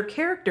 keep their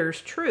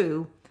characters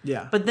true.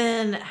 Yeah. But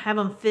then have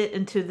them fit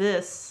into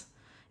this,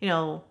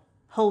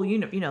 whole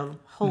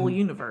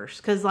universe.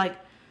 Because like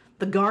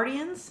the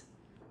Guardians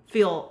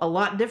feel a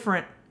lot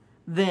different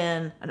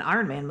than an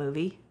Iron Man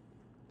movie,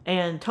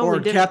 and totally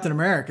different. Captain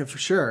America for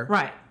sure.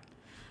 Right.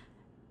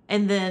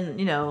 And then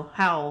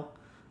how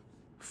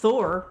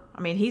Thor,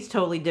 he's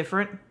totally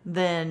different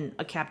than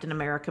a Captain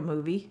America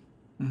movie.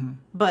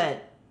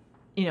 But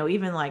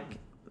even like,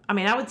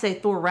 I would say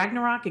Thor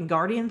Ragnarok and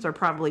Guardians are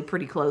probably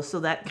pretty close,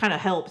 so that kind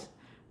of helps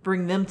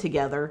bring them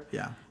together.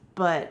 Yeah.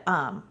 But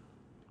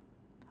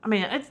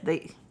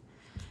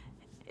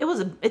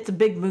it's a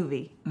big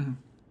movie.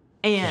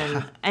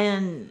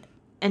 And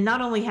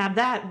not only have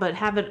that, but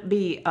have it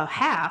be a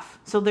half.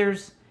 So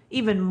there's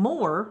even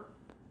more,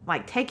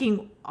 like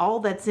taking all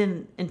that's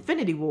in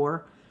Infinity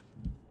War,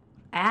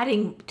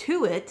 adding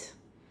to it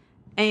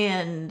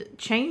and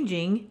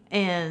changing.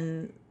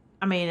 And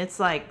it's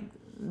like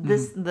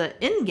this, the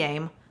end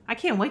game. I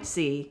can't wait to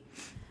see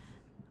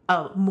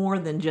more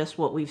than just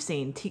what we've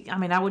seen.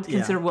 I would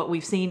consider what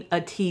we've seen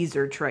a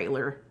teaser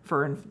trailer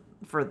for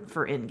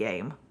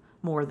Endgame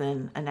more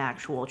than an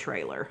actual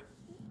trailer.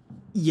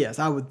 Yes,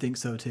 I would think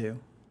so too.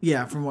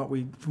 Yeah, from what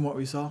we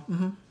saw.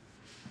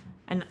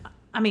 And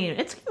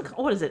it's,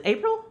 what is it,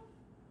 April?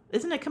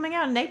 Isn't it coming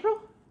out in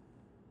April?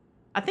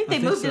 I think they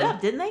moved it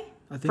up, didn't they?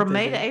 I think from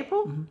May to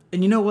April.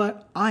 And you know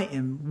what? I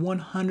am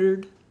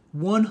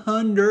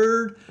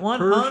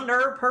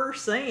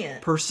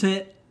 100%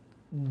 percent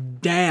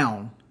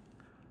down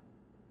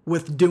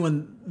with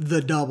doing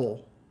the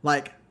double.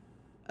 Like,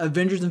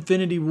 Avengers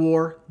Infinity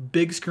War,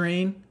 big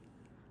screen,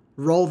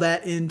 roll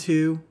that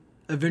into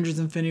Avengers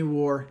Infinity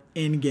War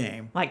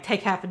Endgame. Like,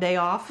 take half a day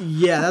off?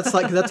 Yeah,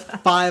 that's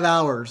 5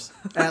 hours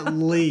at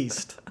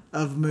least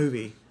of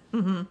movie.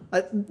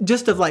 Mm-hmm.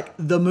 Just of, like,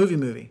 the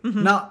movie.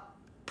 Mm-hmm. Not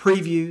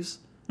previews,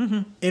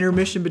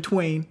 intermission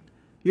between.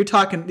 You're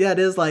talking, it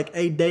is like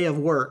a day of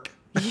work.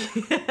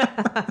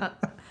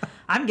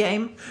 I'm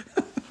game.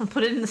 I'll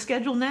put it in the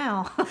schedule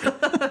now.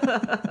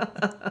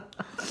 Because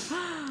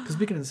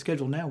speaking of the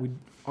schedule now, we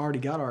already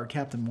got our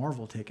Captain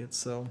Marvel tickets,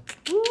 so.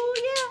 Ooh,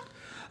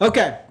 yeah.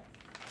 Okay.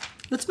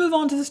 Let's move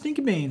on to the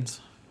Stinky Beans.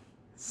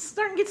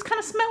 Starting to get kind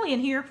of smelly in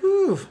here.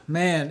 Whew,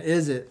 man,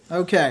 is it.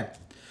 Okay.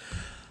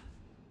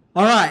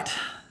 All right.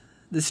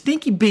 The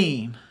Stinky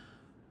Bean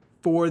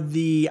for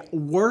the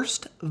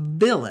worst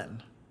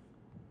villain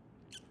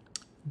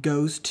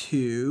goes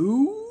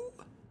to...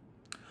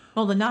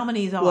 Well, the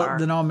nominees are. Well,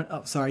 the nominees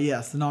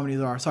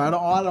are. Sorry,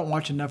 I don't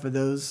watch enough of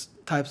those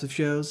types of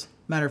shows.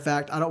 Matter of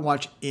fact, I don't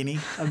watch any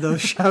of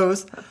those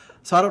shows,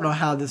 so I don't know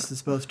how this is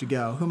supposed to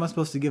go. Who am I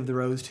supposed to give the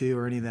rose to,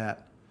 or any of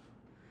that?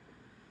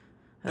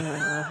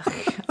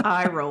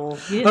 Eye roll.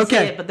 You didn't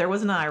say it, but there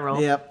was an eye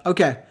roll. Yep.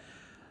 Okay.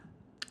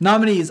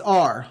 Nominees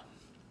are.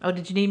 Oh,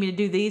 did you need me to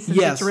do these since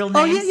Yes. it's real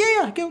names?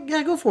 Oh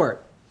yeah. Go for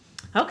it.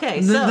 Okay,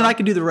 And then I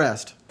can do the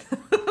rest.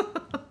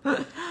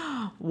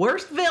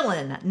 Worst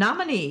villain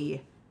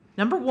nominee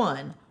number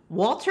 1,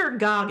 Walter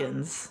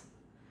Goggins,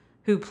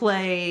 who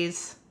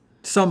plays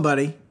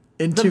Somebody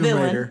in Tomb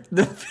villain. Raider.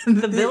 The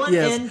villain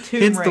in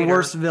Tomb Hence Raider. the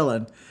worst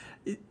villain.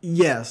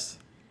 Yes.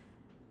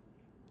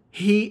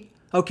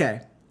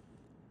 Okay.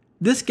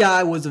 This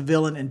guy was a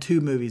villain in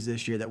 2 movies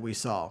this year that we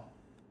saw.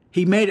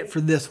 He made it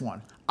for this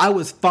one. I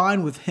was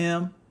fine with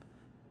him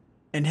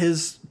and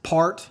his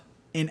part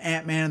in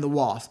Ant-Man and the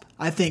Wasp.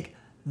 I think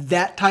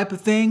that type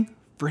of thing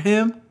for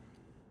him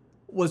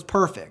was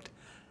perfect.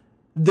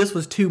 This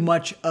was too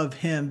much of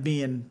him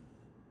being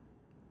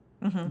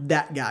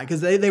that guy.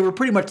 Because they were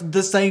pretty much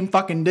the same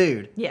fucking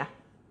dude. Yeah.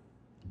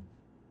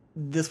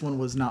 This one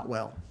was not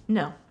well.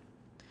 No.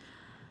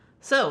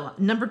 So,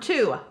 number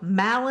 2,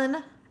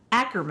 Malin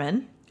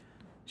Ackerman.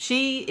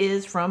 She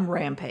is from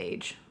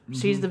Rampage.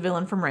 She's the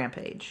villain from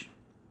Rampage.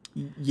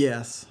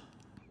 Yes.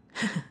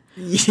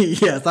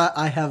 Yes,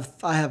 I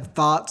have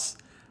thoughts,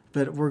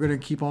 but we're going to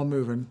keep on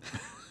moving.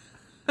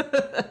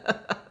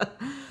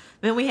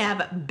 Then we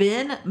have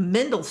Ben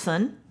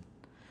Mendelsohn,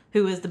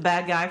 who is the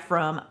bad guy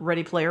from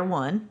Ready Player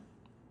One.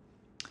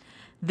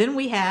 Then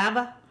we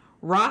have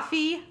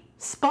Rafi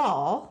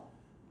Spall,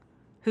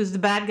 who's the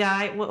bad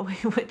guy,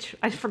 which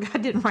I forgot, I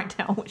didn't write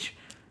down which.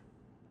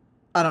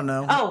 I don't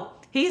know. Oh,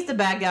 he's the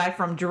bad guy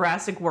from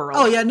Jurassic World.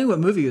 Oh, yeah, I knew what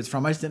movie he was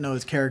from. I just didn't know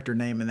his character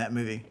name in that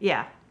movie.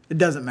 Yeah. It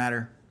doesn't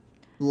matter.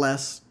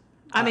 Less.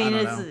 I mean,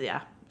 don't it's know.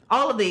 yeah.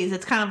 All of these,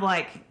 it's kind of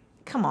like,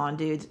 come on,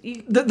 dudes.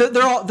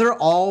 They're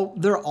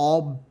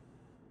all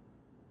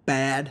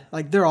bad.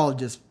 Like they're all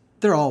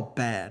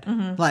bad.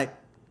 Mm-hmm. Like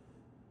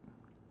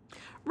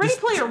Ready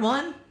Player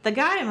One, the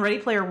guy in Ready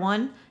Player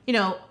One,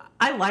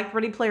 I like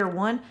Ready Player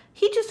One.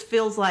 He just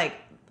feels like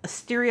a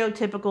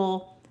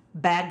stereotypical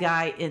bad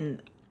guy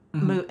in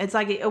movie. It's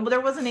like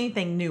there wasn't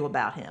anything new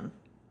about him.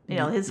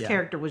 His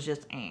character was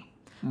just eh.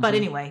 But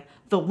anyway,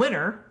 the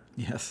winner,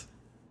 yes,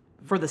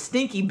 for the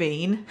Stinky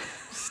Bean,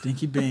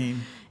 Stinky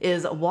Bean,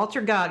 is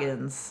Walter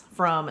Goggins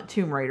from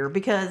Tomb Raider,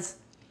 because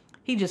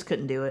he just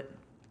couldn't do it.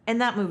 And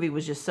that movie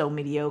was just so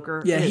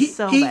mediocre. Yeah, It's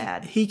so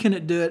bad. He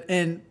couldn't do it.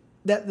 And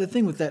the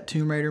thing with that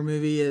Tomb Raider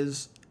movie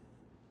is,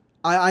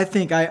 I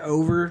think I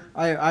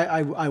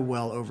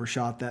well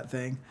overshot that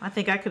thing. I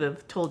think I could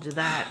have told you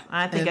that.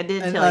 I think I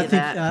did and tell you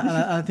that.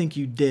 I think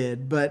you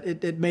did, but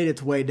it made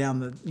its way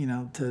down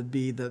to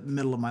be the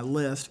middle of my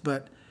list.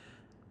 But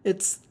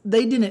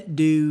they didn't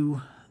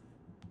do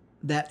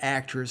that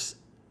actress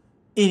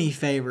any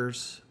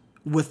favors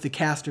with the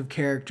cast of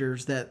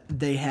characters that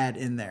they had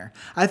in there.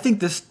 I think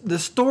the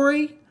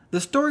story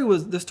was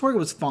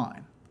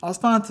fine. I was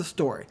fine with the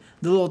story.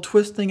 The little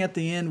twist thing at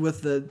the end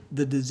with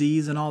the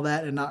disease and all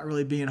that, and not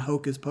really being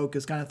hocus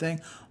pocus kind of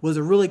thing, was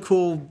a really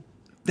cool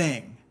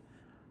thing.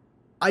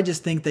 I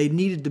just think they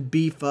needed to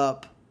beef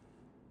up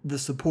the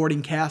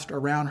supporting cast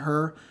around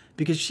her,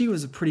 because she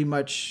was pretty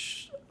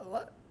much,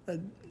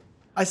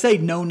 I say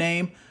no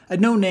name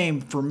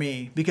for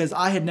me, because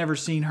I had never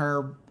seen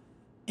her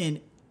in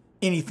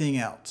anything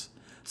else.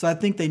 So I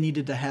think they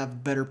needed to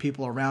have better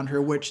people around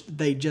her, which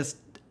they just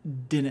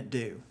didn't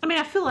do. I mean,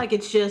 I feel like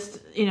it's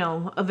just,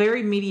 a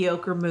very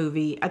mediocre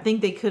movie. I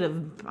think they could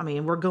have,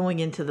 we're going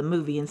into the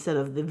movie instead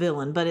of the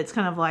villain, but it's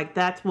kind of like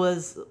that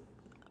was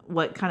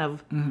what kind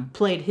of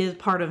played his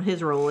part of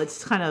his role.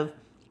 It's kind of,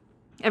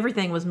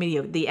 everything was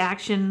mediocre. The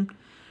action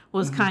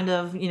was kind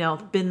of,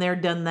 been there,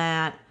 done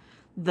that.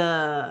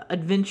 The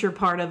adventure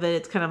part of it,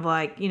 it's kind of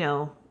like,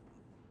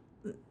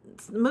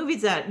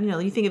 movies that,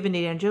 you think of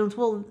Indiana Jones,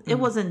 well, it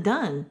wasn't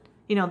done.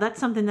 That's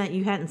something that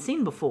you hadn't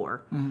seen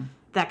before.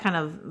 that kind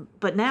of.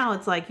 But now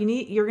it's like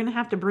you're going to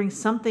have to bring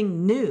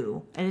something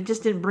new, and it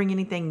just didn't bring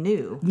anything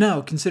new.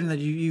 No, considering that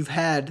you've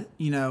had,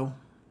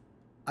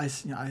 I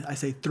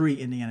say 3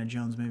 Indiana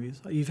Jones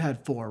movies. You've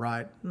had 4,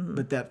 right? Mm-hmm.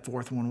 But that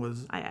 4th one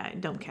was... I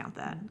don't count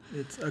that.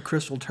 It's a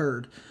crystal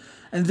turd.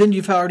 And then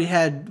you've already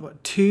had,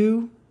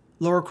 2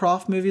 Lara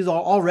Croft movies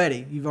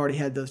already. You've already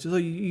had those. So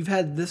you've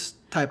had this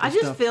type of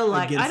stuff. I just feel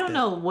like, I don't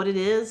know what it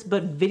is,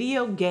 but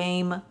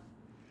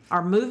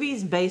our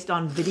movies based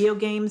on video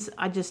games,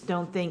 I just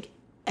don't think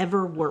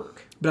ever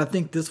work. But I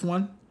think this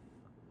one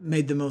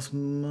made the most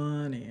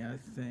money, I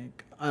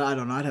think. I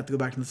don't know. I'd have to go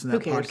back and listen to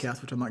that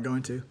podcast, which I'm not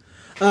going to.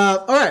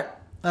 All right.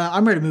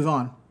 I'm ready to move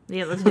on.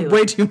 Yeah, let's do it.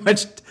 Way too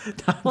much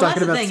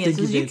talking about Stinky Beans.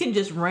 Is you can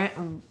just rant.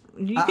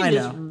 I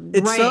know.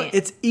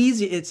 It's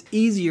easy. It's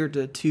easier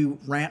to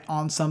rant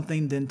on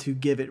something than to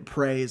give it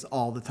praise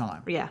all the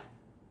time. Yeah,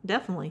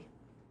 definitely.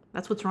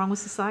 That's what's wrong with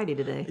society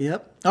today.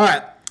 Yep. All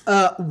right.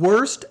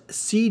 Worst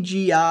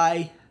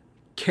CGI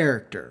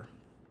character.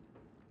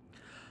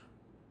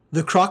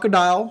 The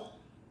crocodile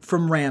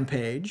from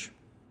Rampage.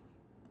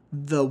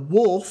 The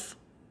wolf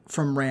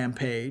from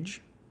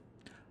Rampage.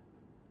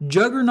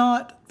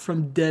 Juggernaut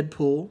from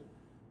Deadpool.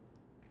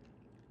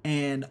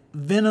 And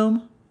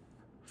Venom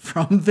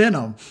from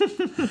Venom.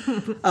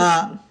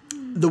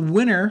 The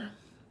winner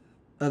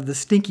of the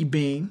Stinky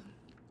Bean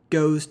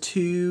goes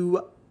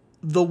to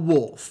the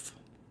wolf.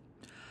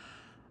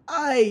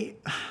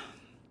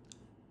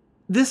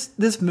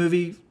 This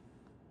movie,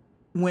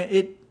 when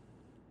it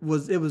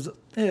was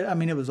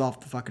off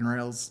the fucking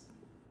rails,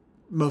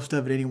 most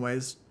of it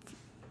anyways,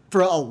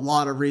 for a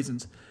lot of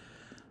reasons.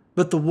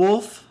 But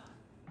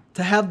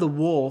to have the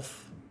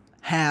wolf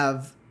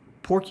have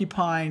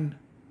porcupine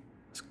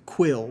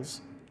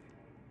quills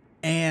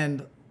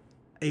and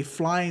a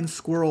flying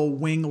squirrel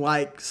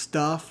wing-like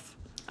stuff,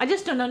 I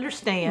just don't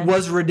understand.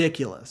 Was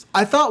ridiculous.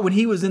 I thought when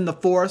he was in the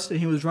forest and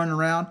he was running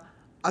around,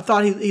 I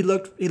thought he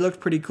looked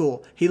pretty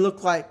cool. He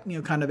looked like,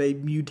 kind of a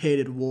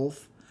mutated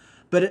wolf,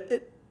 but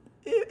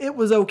it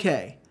was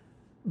okay.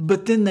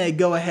 But then they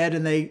go ahead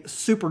and they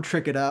super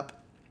trick it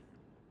up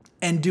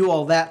and do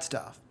all that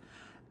stuff.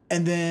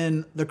 And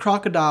then the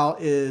crocodile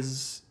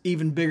is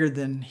even bigger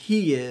than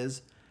he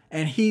is,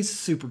 and he's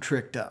super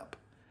tricked up.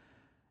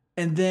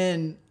 And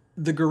then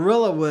the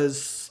gorilla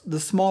was the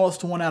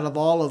smallest one out of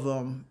all of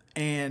them,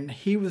 and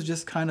he was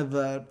just kind of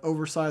an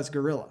oversized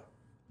gorilla.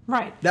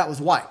 Right. That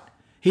was white.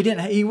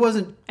 He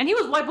wasn't. And he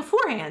was white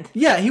beforehand.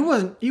 Yeah, he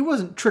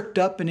wasn't tricked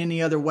up in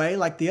any other way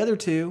like the other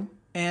two.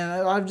 And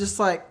I'm just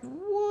like,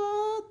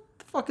 what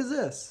the fuck is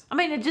this? I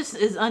mean, it just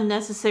is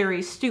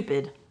unnecessary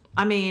stupid.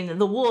 I mean,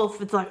 the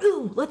wolf, it's like,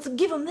 ooh, let's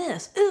give him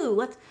this. Ooh,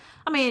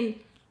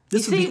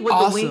 This would be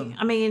awesome.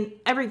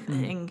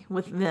 Everything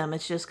with them,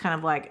 it's just kind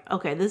of like,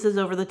 okay, this is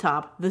over the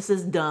top. This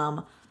is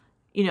dumb.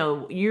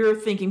 You're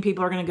thinking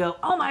people are going to go,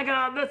 oh my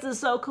God, this is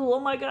so cool. Oh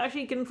my gosh,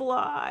 he can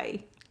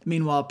fly.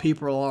 Meanwhile,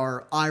 people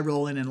are eye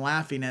rolling and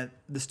laughing at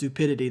the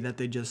stupidity that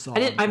they just saw.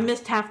 I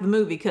missed half the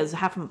movie because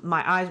half of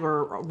my eyes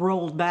were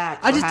rolled back.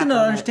 I just didn't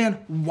understand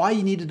why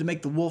you needed to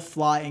make the wolf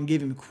fly and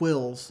give him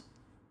quills.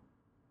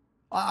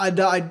 I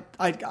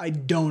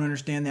don't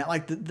understand that.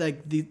 Like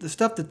the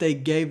stuff that they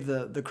gave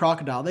the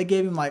crocodile, they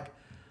gave him like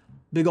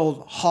big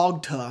old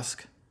hog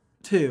tusk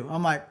too.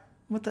 I'm like,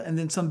 what the? And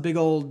then some big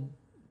old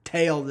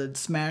tail that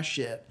smash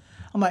shit.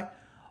 I'm like,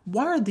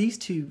 why are these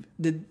two?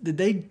 Did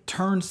they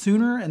turn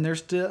sooner and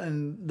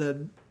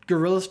the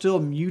gorilla's still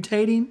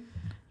mutating?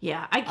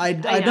 Yeah, I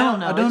don't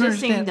know. It just understand.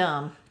 Seemed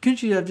dumb.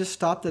 Couldn't you have just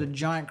stopped at a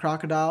giant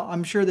crocodile?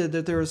 I'm sure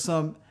that there was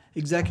some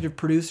executive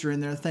producer in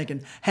there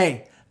thinking,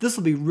 hey, this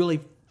will be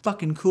really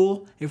fucking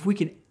cool if we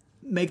could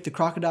make the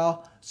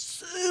crocodile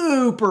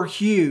super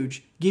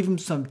huge, give him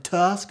some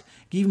tusk,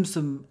 give him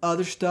some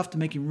other stuff to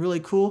make him really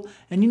cool,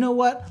 and you know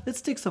what? Let's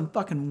stick some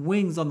fucking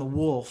wings on the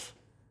wolf.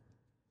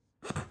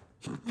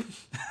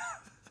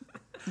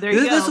 There you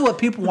go. This is what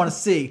people want to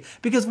see,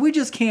 because we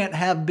just can't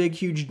have big,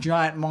 huge,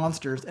 giant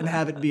monsters and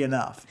have it be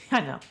enough.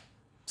 I know.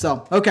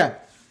 So, okay.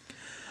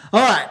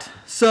 All right.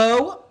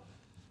 So,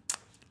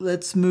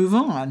 let's move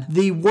on.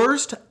 The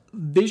worst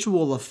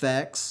visual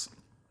effects.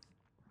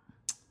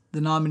 The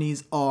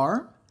nominees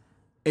are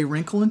A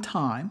Wrinkle in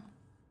Time,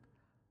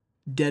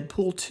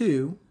 Deadpool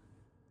 2,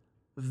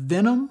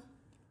 Venom,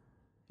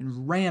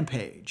 and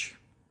Rampage.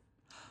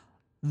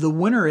 The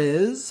winner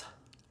is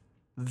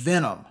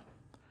Venom.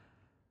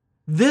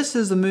 This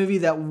is a movie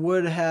that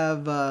would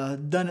have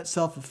done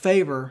itself a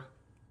favor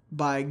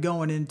by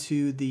going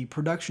into the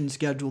production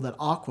schedule that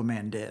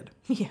Aquaman did.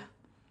 Yeah.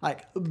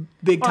 Like,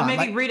 big time. Or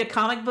maybe read a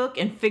comic book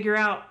and figure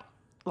out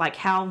like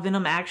how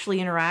Venom actually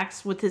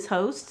interacts with his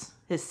hosts.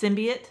 His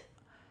symbiote.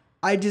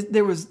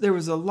 There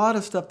was a lot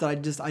of stuff that I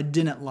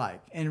didn't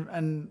like,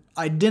 and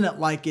I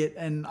didn't like it,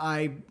 and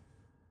I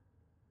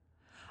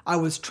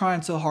was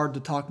trying so hard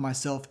to talk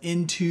myself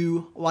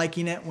into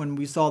liking it when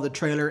we saw the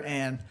trailer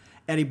and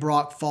Eddie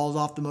Brock falls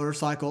off the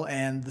motorcycle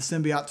and the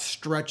symbiote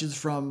stretches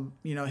from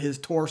his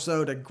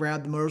torso to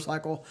grab the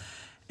motorcycle,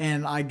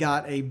 and I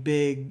got a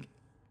big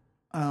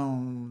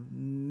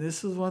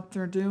this is what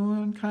they're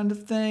doing kind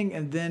of thing.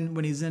 And then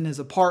when he's in his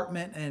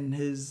apartment and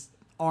his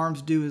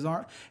arms do his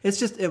arm, it's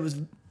just, it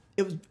was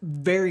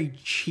very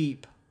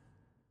cheap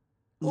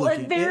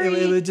looking.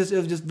 It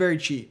was just very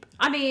cheap.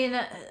 I mean,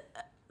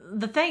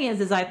 the thing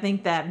is I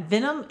think that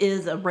Venom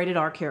is a rated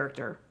R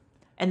character,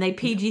 and they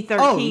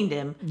PG-13'd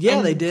him. Yeah,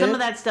 and they did. Some of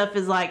that stuff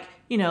is like,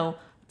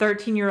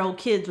 13-year-old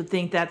kids would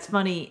think that's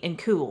funny and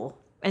cool,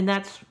 and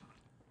that's,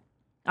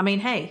 I mean,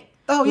 hey.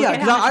 Oh, look yeah.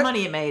 at how much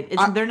money it made.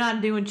 They're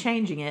not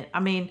changing it. I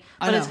mean,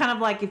 but it's kind of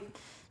like, if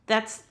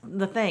that's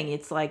the thing.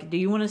 It's like, do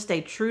you want to stay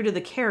true to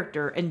the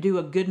character and do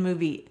a good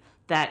movie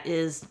that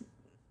is,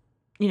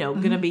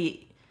 going to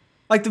be...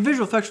 Like, the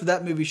visual effects for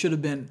that movie should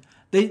have been...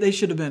 They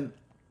should have been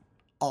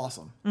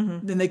awesome.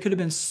 Mm-hmm. And they could have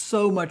been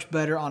so much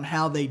better on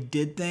how they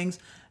did things.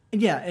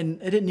 And yeah,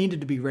 and it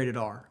needed to be rated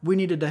R. We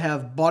needed to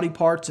have body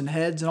parts and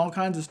heads and all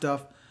kinds of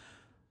stuff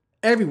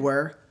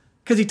everywhere.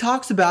 Because he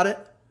talks about it,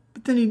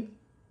 but then you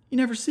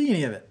never see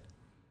any of it.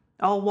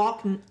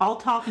 All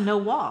talk, no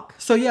walk.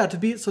 So yeah, to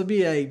be a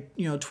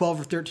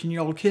 12 or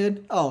 13-year-old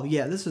kid, oh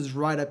yeah, this is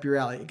right up your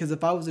alley. Because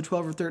if I was a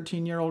 12 or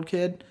 13-year-old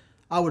kid,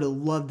 I would have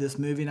loved this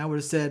movie, and I would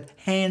have said,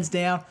 hands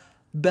down,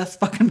 best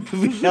fucking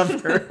movie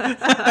ever.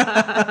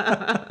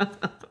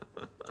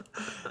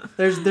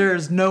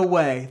 There's no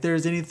way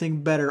there's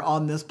anything better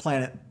on this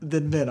planet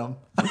than Venom.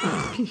 But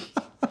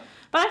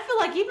I feel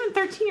like even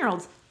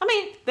 13-year-olds, I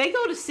mean, they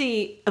go to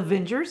see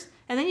Avengers,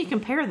 and then you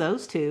compare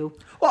those two.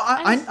 Well,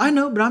 I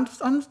know, but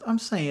I'm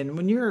saying,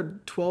 when you're a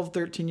 12,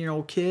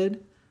 13-year-old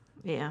kid,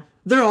 yeah,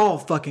 they're all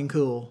fucking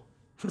cool.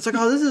 It's like,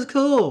 oh, this is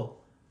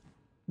cool.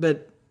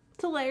 But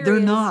it's hilarious. they're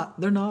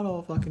not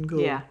all fucking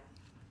cool. Yeah.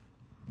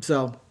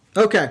 So,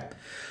 okay.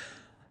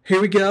 Here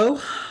we go.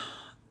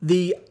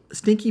 The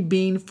Stinky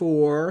Bean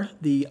for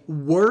the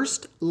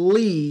worst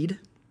lead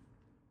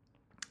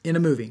in a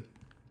movie.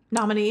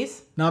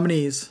 Nominees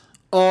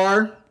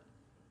are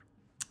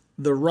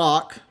The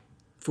Rock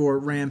for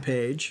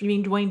Rampage. You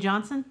mean Dwayne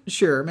Johnson?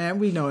 Sure, man.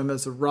 We know him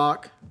as The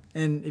Rock.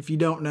 And if you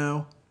don't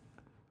know,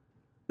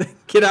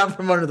 get out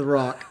from under the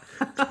rock.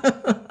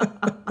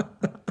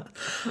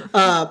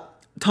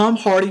 Tom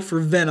Hardy for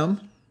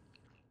Venom.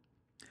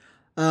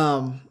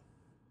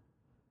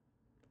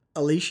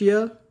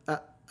 Alicia.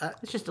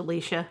 It's just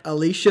Alicia.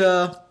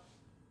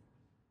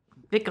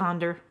 Vic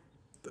Onder.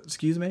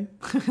 Excuse me?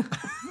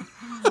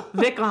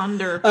 Vic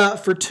Onder.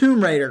 For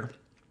Tomb Raider.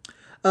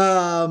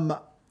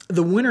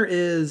 The winner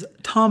is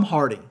Tom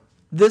Hardy.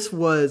 This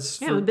was...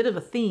 Yeah, a bit of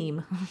a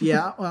theme.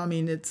 Yeah, well, I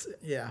mean, it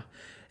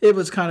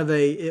was kind of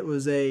I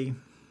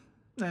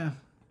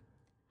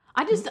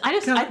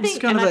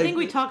think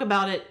we talk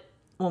about it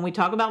when we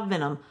talk about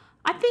Venom.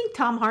 I think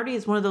Tom Hardy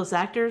is one of those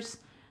actors,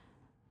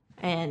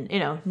 and,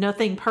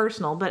 nothing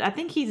personal, but I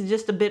think he's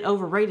just a bit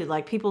overrated.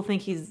 Like, people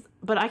think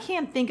but I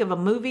can't think of a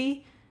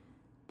movie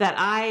that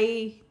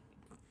I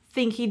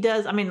think he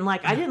does. I mean,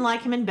 like, I didn't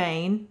like him in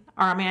Bane,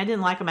 I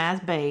didn't like him as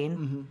Bane.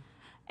 Mm-hmm.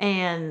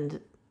 And...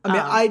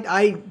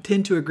 I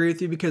tend to agree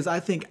with you, because I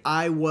think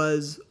I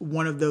was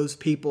one of those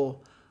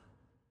people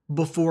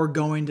before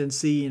going and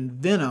seeing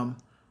Venom.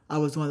 I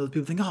was one of those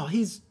people thinking, oh,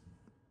 he's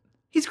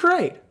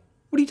great.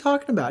 What are you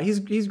talking about?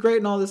 He's great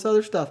and all this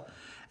other stuff.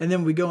 And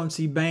then we go and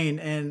see Bane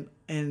and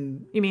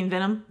you mean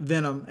Venom?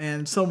 Venom,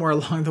 and somewhere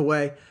along the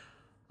way,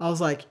 I was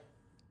like,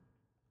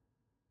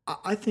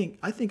 I think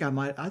I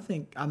might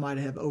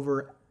have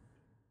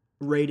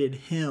overrated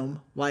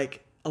him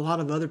like a lot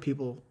of other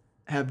people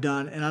have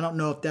done, and I don't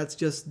know if that's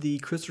just the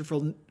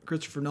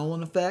Christopher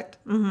Nolan effect,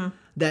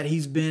 that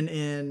he's been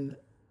in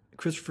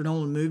Christopher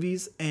Nolan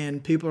movies,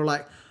 and people are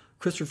like,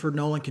 Christopher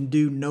Nolan can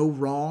do no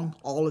wrong.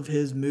 All of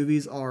his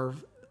movies are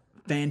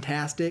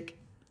fantastic,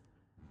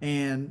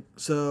 and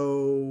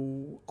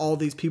so all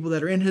these people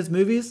that are in his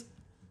movies,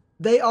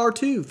 they are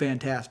too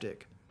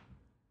fantastic.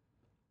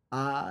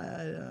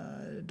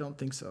 I don't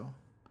think so.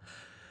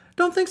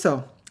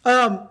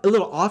 A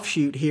little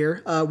offshoot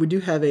here. We do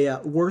have a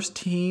worst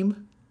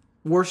team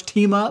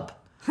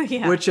up.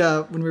 Yeah. Which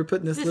when we were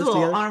putting this Just list a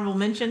little together, honorable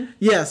mention.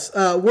 Yes,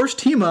 worst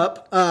team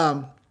up.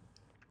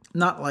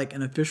 Not like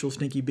an official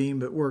Stinky Bean,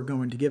 but we're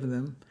going to give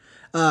them.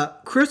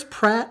 Chris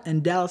Pratt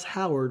and Dallas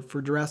Howard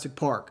for Jurassic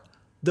Park.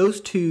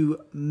 Those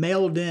two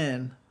mailed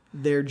in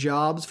their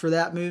jobs for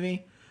that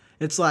movie.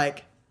 It's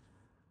like,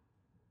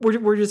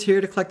 we're just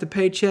here to collect a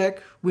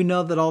paycheck. We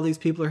know that all these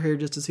people are here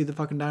just to see the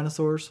fucking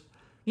dinosaurs.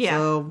 Yeah.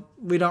 So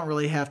we don't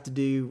really have to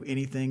do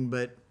anything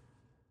but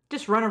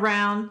just run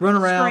around,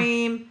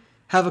 scream,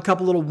 have a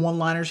couple little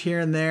one-liners here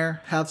and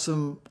there, have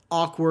some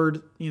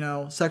awkward,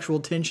 sexual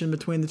tension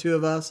between the two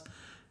of us,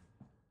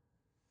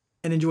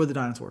 and enjoy the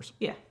dinosaurs.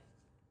 Yeah.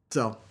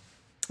 So,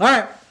 all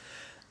right.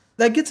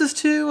 That gets us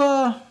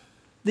to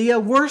the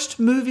worst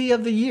movie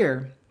of the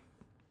year.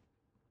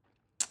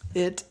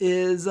 It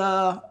is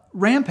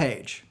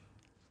Rampage.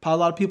 Probably a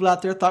lot of people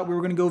out there thought we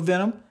were going to go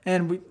Venom,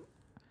 and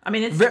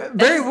it's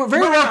very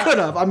well could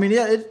have.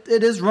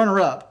 It is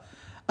runner-up.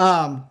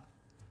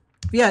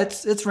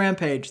 It's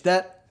Rampage.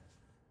 That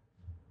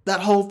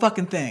whole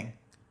fucking thing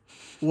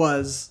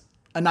was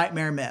a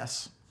nightmare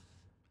mess.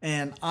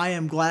 And I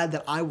am glad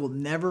that I will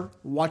never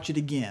watch it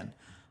again.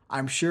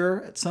 I'm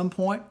sure at some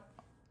point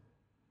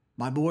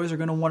my boys are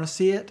going to want to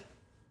see it.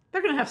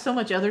 They're going to have so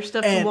much other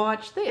stuff to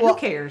watch. Who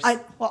cares?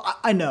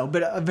 I know,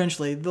 but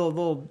eventually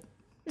they'll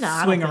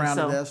I swing don't think around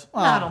so. to this.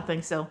 No, I don't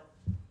think so.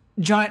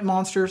 Giant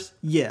monsters,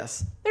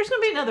 yes. There's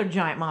going to be another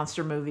giant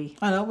monster movie.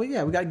 I know. Well,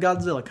 yeah, we got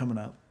Godzilla coming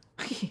up.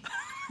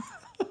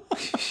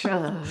 Shut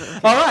up.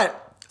 All right.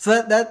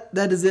 So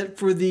that is it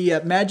for the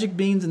Magic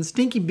Beans and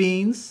Stinky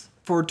Beans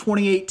for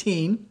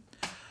 2018.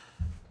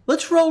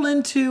 Let's roll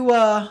into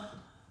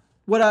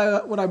what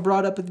I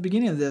brought up at the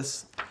beginning of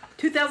this.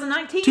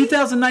 2019?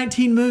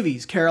 2019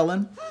 movies,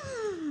 Carolyn.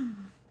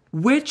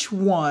 Which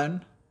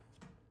one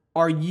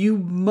are you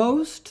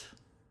most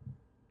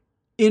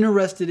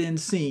interested in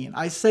seeing?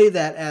 I say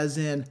that as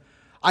in,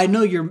 I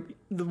know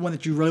the one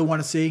that you really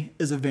want to see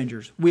is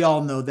Avengers. We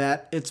all know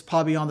that. It's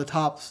probably on the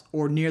tops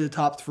or near the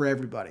tops for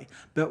everybody.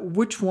 But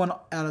which one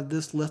out of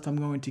this list I'm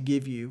going to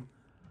give you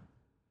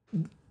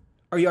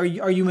are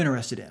you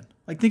interested in?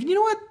 Like thinking, you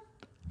know what?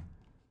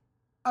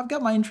 I've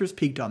got my interest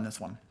piqued on this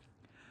one.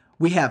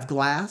 We have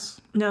Glass.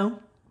 No.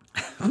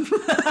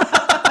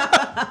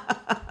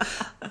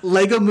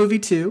 Lego Movie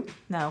 2.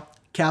 No.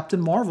 Captain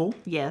Marvel.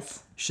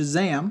 Yes.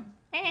 Shazam.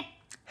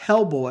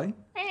 Hellboy.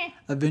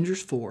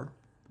 Avengers 4.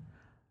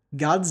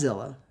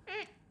 Godzilla.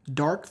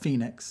 Dark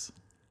Phoenix.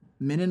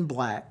 Men in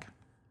Black.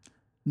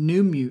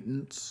 New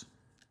Mutants.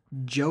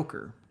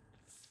 Joker.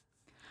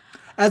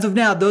 As of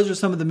now, those are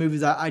some of the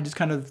movies I just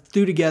kind of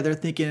threw together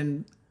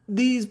thinking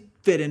these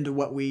fit into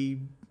what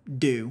we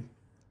do.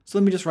 So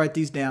let me just write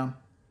these down.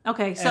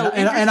 Okay, so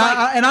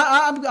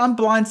I'm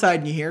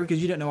blindsiding you here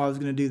because you didn't know I was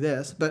going to do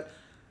this. But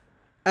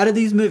out of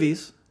these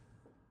movies,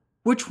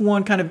 which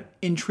one kind of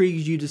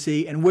intrigues you to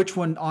see, and which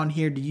one on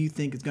here do you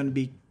think is going to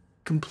be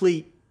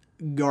complete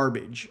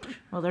garbage?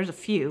 Well, there's a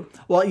few.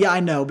 Well, yeah, I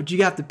know, but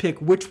you have to pick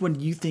which one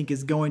you think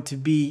is going to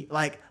be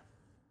like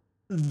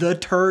the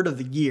turd of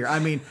the year. I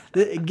mean,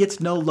 it gets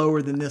no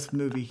lower than this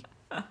movie.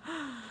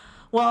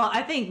 Well,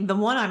 I think the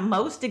one I'm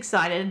most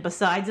excited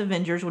besides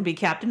Avengers would be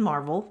Captain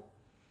Marvel.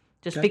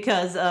 Just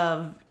because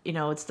of,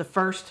 it's the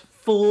first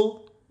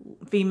full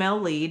female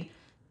lead.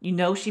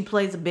 She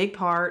plays a big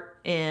part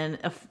in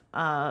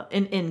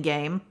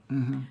Endgame.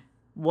 Mm-hmm.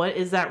 What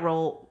is that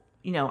role?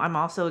 I'm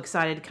also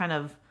excited kind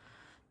of,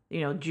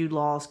 Jude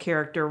Law's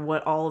character,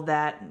 what all of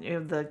that,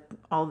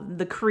 all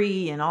the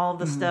Kree and all of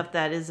the stuff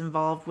that is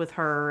involved with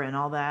her and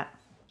all that.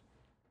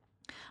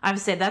 I would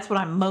say that's what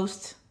I'm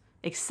most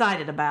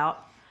excited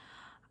about.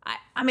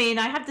 I mean,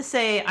 I have to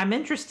say I'm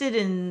interested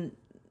in,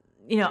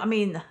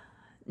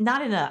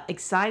 not in a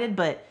excited,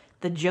 but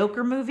the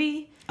Joker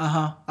movie.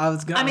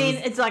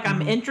 It's like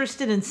I'm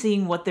interested in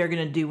seeing what they're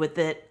going to do with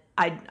it.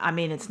 I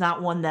mean, it's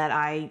not one that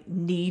I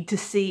need to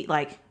see.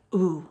 Like,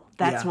 ooh,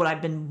 that's what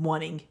I've been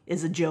wanting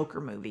is a Joker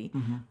movie.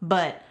 Mm-hmm.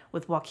 But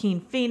with Joaquin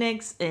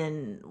Phoenix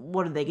and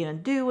what are they going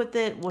to do with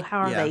it? How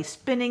are they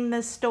spinning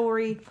this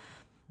story?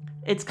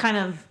 It's kind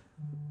of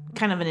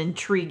an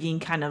intriguing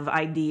kind of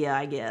idea,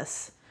 I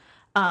guess.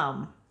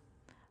 I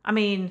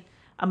mean,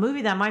 a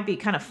movie that might be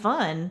kind of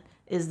fun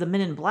is the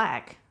Men in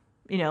Black.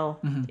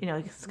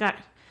 It's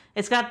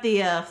got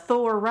the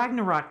Thor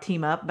Ragnarok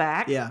team up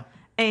back. Yeah.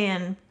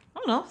 And I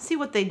don't know, see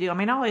what they do. I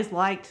mean, I always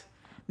liked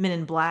Men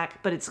in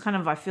Black, but it's kind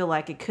of, I feel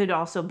like it could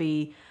also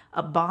be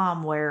a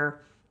bomb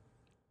where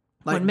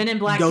like when Men in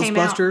Black came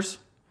out. Ghostbusters?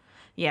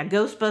 Yeah,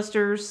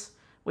 Ghostbusters,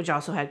 which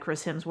also had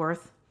Chris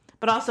Hemsworth.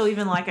 But also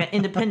even like an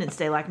Independence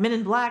Day. Like Men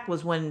in Black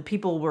was when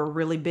people were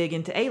really big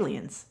into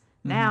aliens.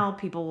 Now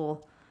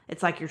people,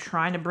 it's like you're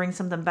trying to bring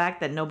something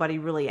back that nobody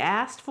really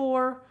asked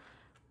for.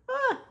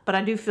 But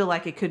I do feel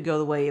like it could go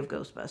the way of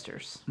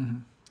Ghostbusters.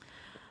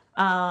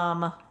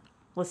 Mm-hmm.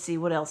 Let's see,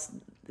 what else?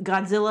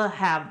 Godzilla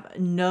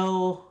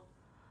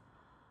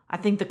I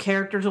think the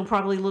characters will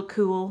probably look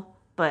cool,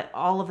 but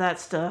all of that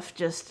stuff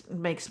just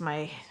makes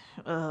my,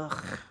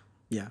 ugh.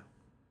 Yeah.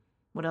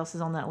 What else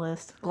is on that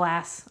list?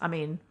 Glass. I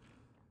mean,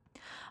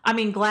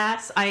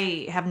 Glass,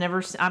 I have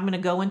never, I'm going to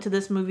go into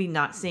this movie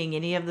not seeing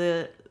any of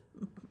the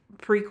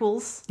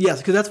prequels. Yes,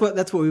 because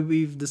that's what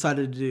we've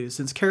decided to do.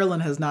 Since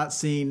Carolyn has not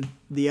seen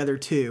the other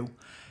two,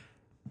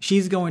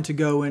 she's going to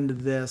go into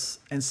this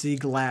and see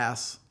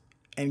Glass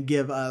and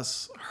give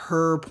us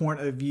her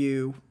point of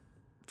view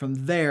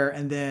from there,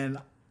 and then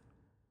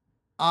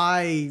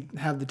I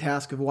have the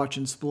task of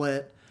watching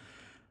Split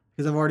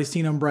because I've already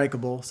seen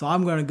Unbreakable, so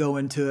I'm going to go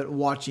into it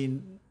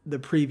watching the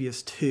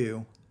previous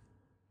two,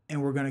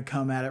 and we're going to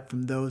come at it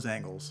from those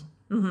angles.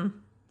 Mm-hmm.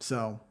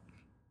 So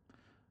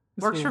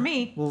works for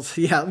me. Well,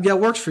 yeah,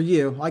 works for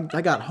you. I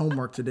got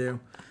homework to do.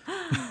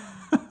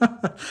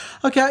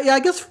 Okay, yeah, I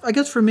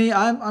guess for me,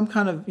 I'm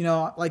kind of,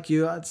 like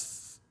you.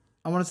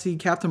 I want to see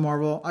Captain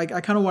Marvel. I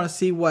kind of want to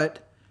see what.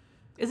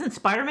 Isn't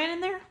Spider-Man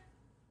in there?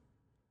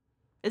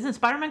 Isn't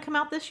Spider-Man come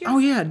out this year? Oh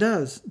yeah, it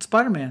does. It's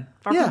Spider-Man.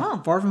 Far From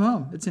Home. Far From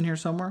Home. It's in here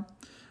somewhere.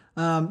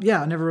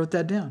 Yeah, I never wrote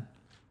that down.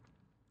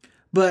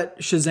 But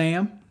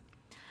Shazam.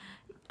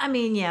 I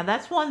mean, yeah,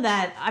 that's one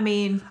that, I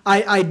mean...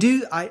 I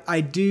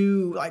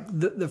do like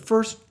the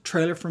first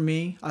trailer for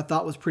me, I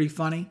thought was pretty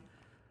funny.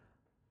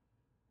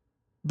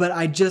 But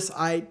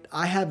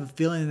I have a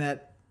feeling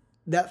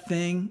that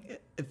thing,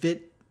 if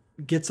it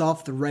gets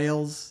off the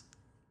rails,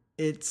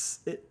 it's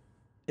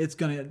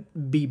going to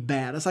be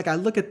bad. It's like I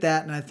look at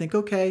that and I think,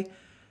 okay,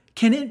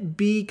 can it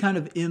be kind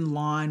of in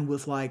line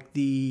with like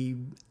the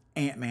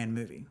Ant-Man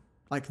movie,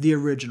 like the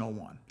original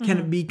one? Can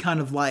it be kind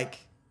of like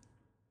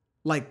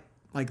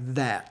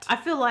that? I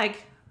feel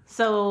like,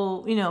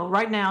 so,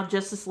 right now,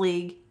 Justice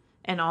League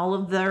and all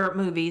of their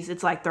movies,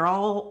 it's like they're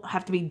all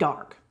have to be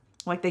dark.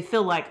 Like they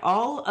feel like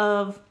all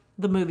of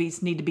the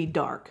movies need to be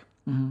dark.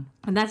 And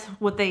that's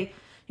what they,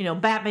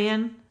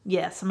 Batman,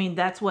 yes. I mean,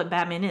 that's what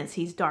Batman is.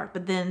 He's dark.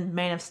 But then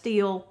Man of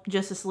Steel,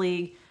 Justice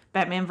League,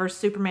 Batman vs.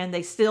 Superman,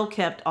 they still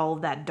kept all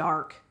of that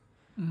dark.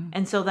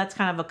 And so that's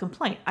kind of a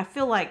complaint. I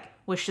feel like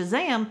with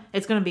Shazam,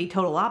 it's going to be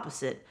total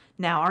opposite.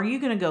 Now, are you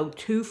going to go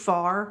too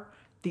far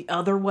the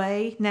other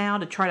way now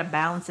to try to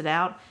balance it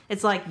out?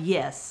 It's like,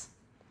 yes,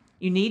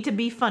 you need to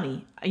be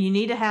funny. You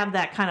need to have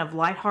that kind of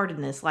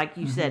lightheartedness, like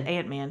you said,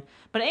 Ant-Man.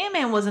 But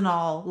Ant-Man wasn't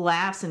all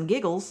laughs and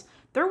giggles.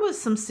 There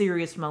was some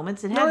serious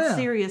moments. It had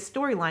serious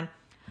storyline.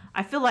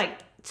 I feel like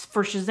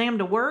for Shazam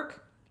to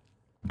work,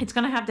 it's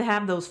going to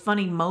have those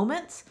funny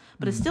moments,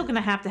 but it's still going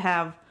to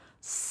have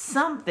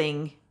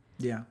something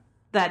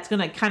that's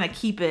going to kind of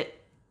keep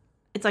it.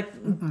 It's like,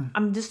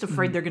 I'm just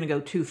afraid they're going to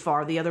go too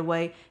far the other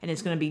way, and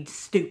it's going to be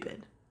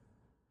stupid.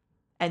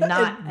 And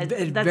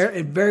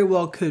It very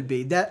well could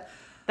be.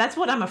 That's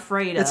what I'm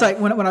afraid of. It's like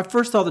when I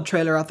first saw the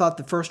trailer, I thought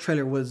the first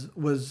trailer was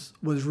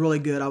really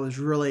good. I was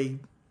really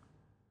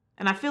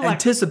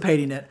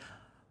anticipating it.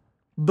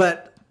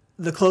 But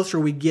the closer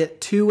we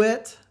get to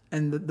it,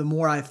 and the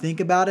more I think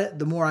about it,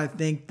 the more I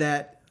think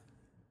that,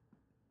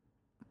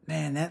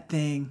 man, that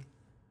thing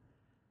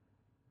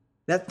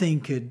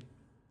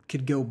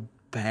could go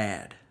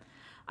bad.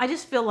 I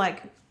just feel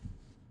like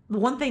the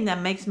one thing that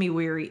makes me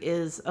weary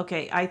is,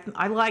 okay,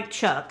 I like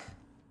Chuck.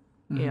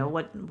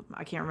 What,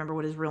 I can't remember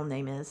what his real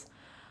name is.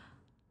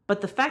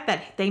 But the fact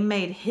that they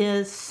made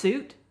his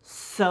suit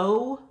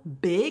so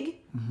big,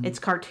 it's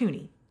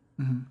cartoony.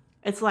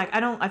 It's like,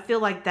 I feel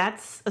like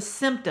that's a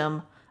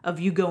symptom of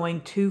you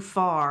going too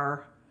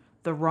far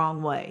the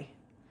wrong way.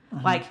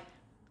 Like,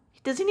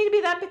 does he need to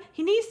be that big?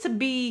 He needs to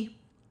be.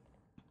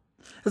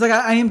 It's like,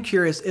 I am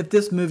curious if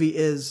this movie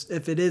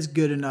if it is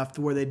good enough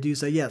to where they do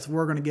say, yes,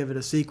 we're going to give it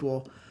a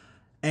sequel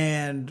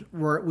and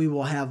we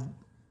will have,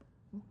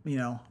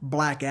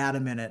 Black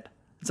Adam in it.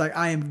 It's like,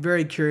 I am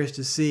very curious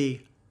to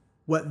see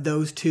what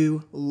those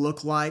two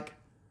look like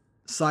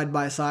side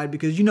by side,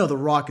 because The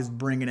Rock is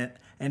bringing it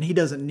and he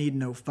doesn't need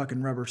no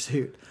fucking rubber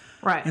suit.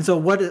 Right. And so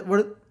what's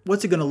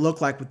it going to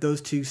look like with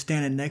those two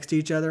standing next to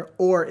each other?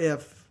 Or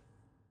if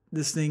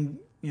this thing,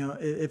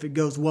 if it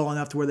goes well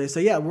enough to where they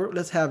say, yeah,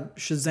 let's have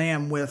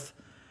Shazam with,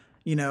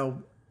 in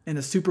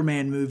a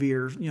Superman movie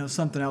or,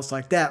 something else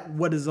like that.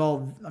 What is all,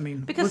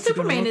 because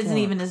Superman isn't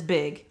even as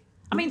big.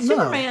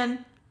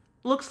 Superman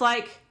looks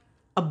like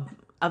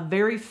a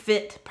very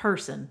fit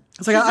person.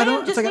 It's like,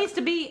 Shazam needs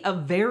to be a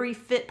very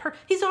fit person.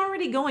 He's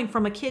already going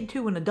from a kid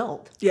to an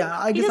adult. Yeah,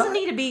 I guess he doesn't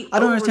need to be. I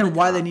don't understand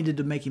why they needed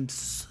to make him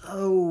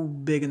so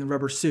big in the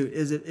rubber suit.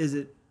 Is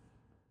it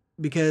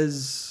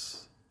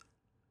because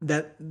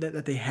that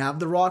they have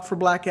The Rock for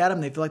Black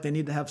Adam? They feel like they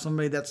need to have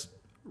somebody that's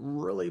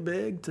really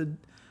big to.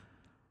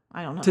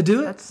 I don't know. To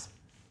do it.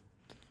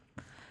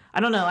 I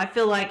don't know.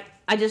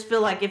 I just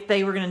feel like if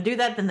they were going to do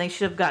that, then they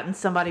should have gotten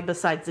somebody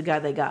besides the guy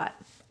they got.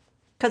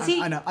 Because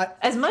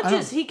as much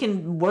as he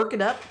can work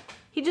it up,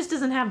 he just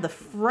doesn't have the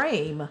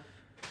frame.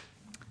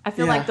 I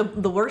feel like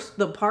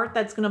the part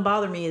that's going to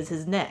bother me is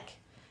his neck.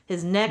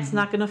 His neck's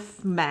not going to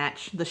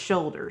match the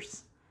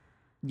shoulders.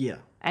 Yeah.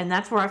 And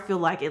that's where I feel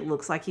like it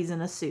looks like he's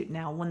in a suit.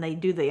 Now, when they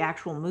do the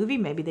actual movie,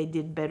 maybe they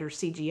did better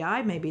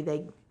CGI. Maybe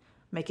they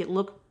make it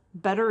look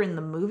better in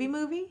the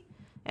movie.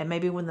 And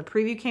maybe when the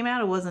preview came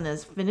out, it wasn't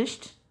as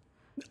finished.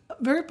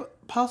 Very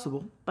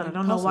possible. But I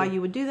don't know why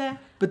you would do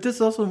that. But this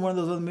is also one of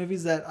those other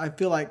movies that I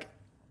feel like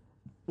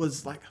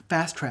was like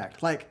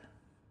fast-tracked. Like,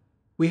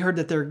 we heard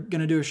that they're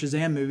going to do a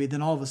Shazam movie,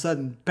 then all of a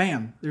sudden,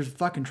 bam, there's a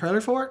fucking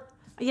trailer for it?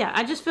 Yeah,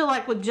 I just feel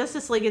like with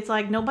Justice League, it's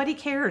like, nobody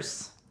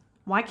cares.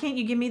 Why can't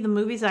you give me the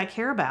movies I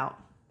care about?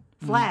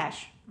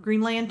 Flash,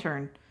 Green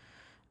Lantern,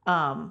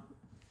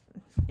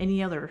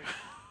 any other.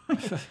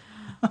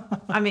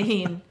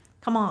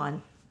 Come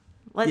on.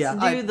 Let's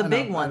do the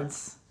big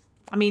ones.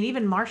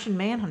 Even Martian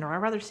Manhunter. I'd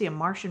rather see a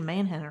Martian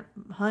Manhunter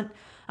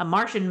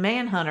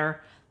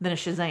than a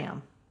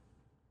Shazam.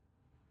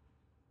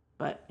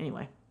 But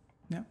anyway.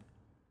 Yeah.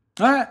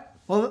 All right.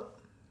 Well,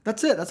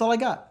 that's it. That's all I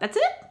got. That's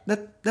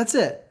it? That's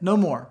it. No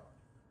more.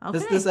 Okay.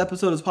 This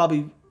episode is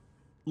probably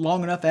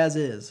long enough as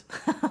is.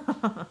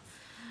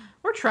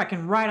 We're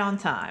trekking right on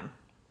time.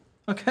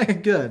 Okay,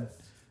 good.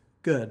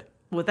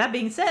 With that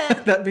being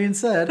said.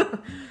 I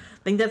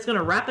think that's going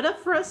to wrap it up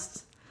for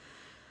us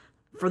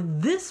for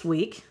this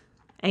week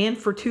and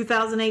for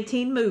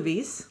 2018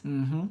 movies.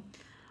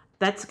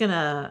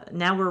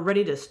 now we're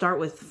ready to start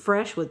with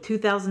fresh with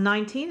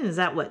 2019. Is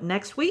that what,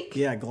 next week?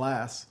 Yeah,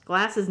 Glass.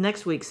 Glass is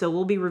next week, so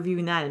we'll be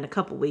reviewing that in a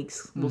couple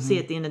weeks. We'll see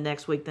at the end of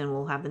next week, then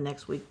we'll have the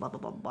next week, blah, blah,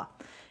 blah, blah.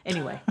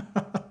 Anyway,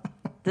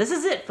 this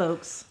is it,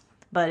 folks.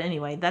 But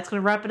anyway, that's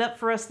going to wrap it up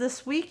for us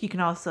this week. You can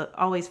also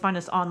always find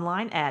us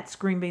online at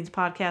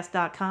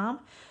screenbeanspodcast.com.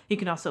 You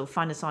can also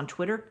find us on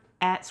Twitter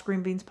at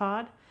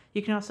screenbeanspod.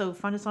 You can also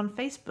find us on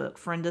Facebook.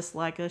 Friend us,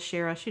 like us,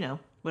 share us,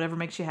 whatever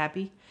makes you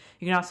happy.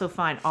 You can also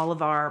find all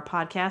of our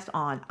podcasts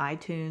on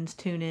iTunes,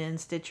 TuneIn,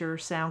 Stitcher,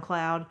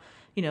 SoundCloud,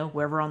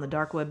 wherever on the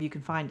dark web you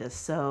can find us.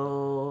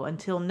 So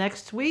until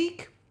next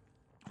week,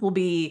 we'll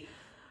be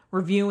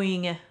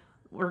reviewing.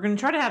 We're going to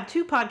try to have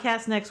 2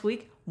 podcasts next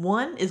week.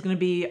 One is going to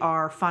be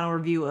our final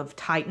review of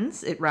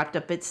Titans. It wrapped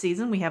up its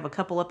season. We have a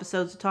couple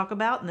episodes to talk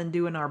about and then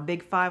doing our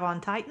big 5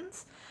 on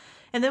Titans.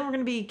 And then we're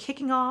going to be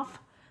kicking off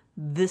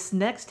this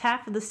next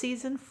half of the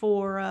season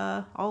for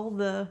all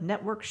the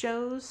network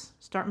shows,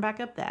 starting back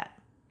up that.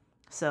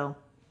 So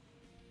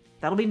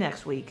that'll be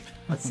next week.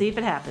 Let's see if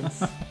it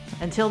happens.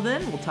 Until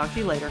then, we'll talk to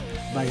you later.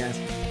 Bye,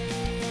 guys.